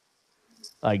is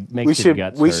like makes your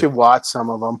guts hurt. should watch some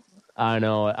of them. I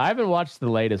know. I haven't watched the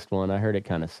latest one. I heard it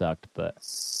kind of sucked, but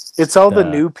it's all the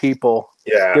new people.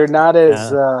 Yeah, they're not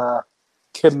as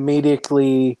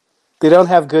comedically. They don't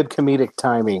have good comedic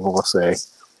timing. We'll say,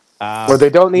 or they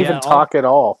don't even talk at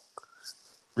all.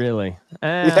 Really?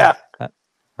 Yeah.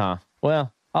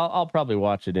 Well, I'll probably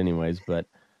watch it anyways. But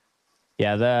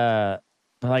yeah,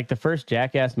 the first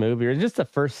Jackass movie, or just the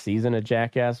first season of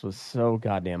Jackass, was so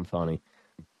goddamn funny.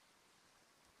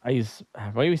 We used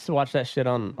to watch that shit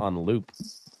on loop.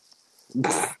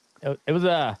 It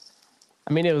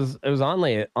was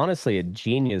honestly a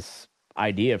genius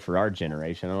idea for our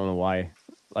generation. I don't know why,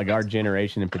 like our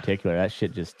generation in particular, that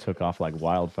shit just took off like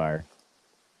wildfire.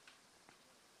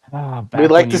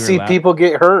 We'd like to see people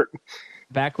get hurt.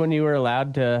 Back when you were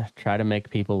allowed to try to make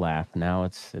people laugh, now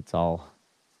it's all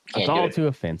too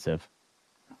offensive.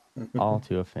 All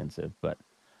too offensive. But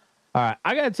all right,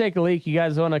 I gotta take a leak. You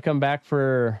guys want to come back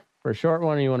for a short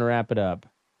one, or you want to wrap it up?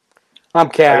 I'm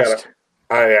cast.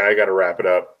 I gotta wrap it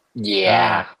up.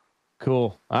 Yeah.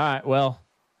 Cool. All right. Well,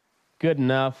 good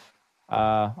enough.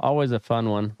 Always a fun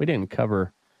one. We didn't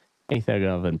cover anything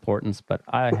of importance, but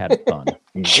I had fun.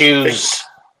 Jews.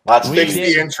 Fix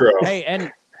the intro. Hey,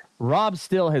 and Rob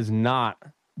still has not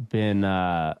been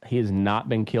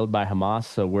killed by Hamas,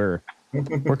 so we're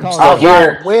calling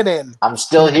it winning. I'm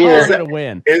still here. Is that a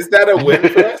win? Is that a win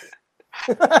for us?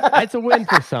 It's a win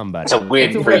for somebody. It's a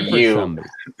win for you.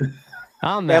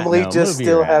 Emily just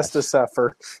still has to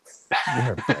suffer.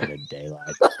 You're afraid of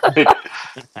daylight.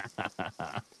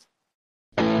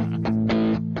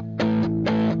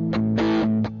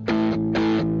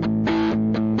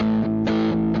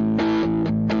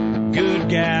 Good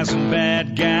guys and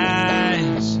bad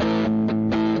guys,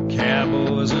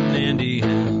 cowboys and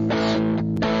Indians,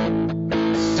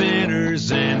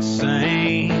 sinners and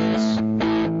saints,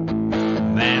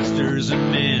 masters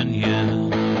and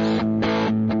minions.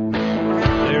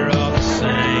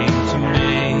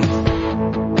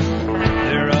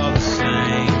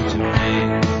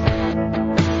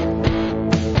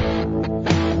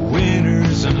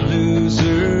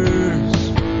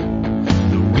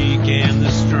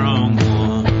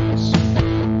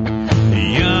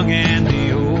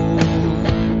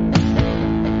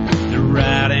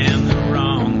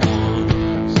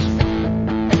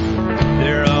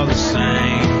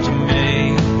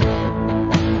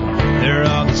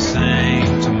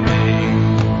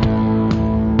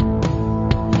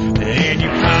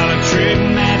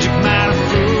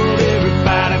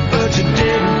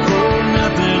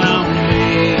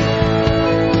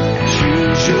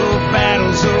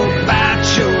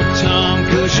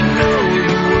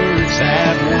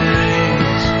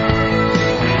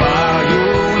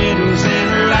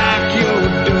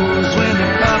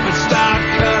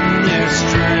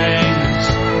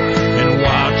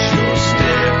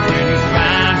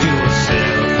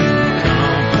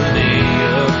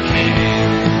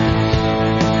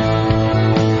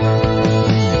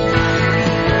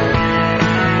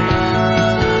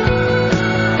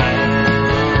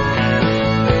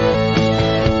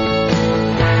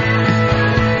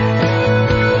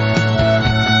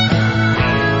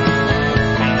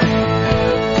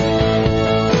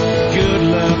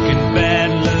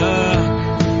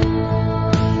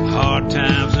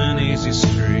 busy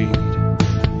street.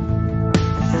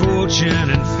 Fortune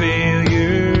and failure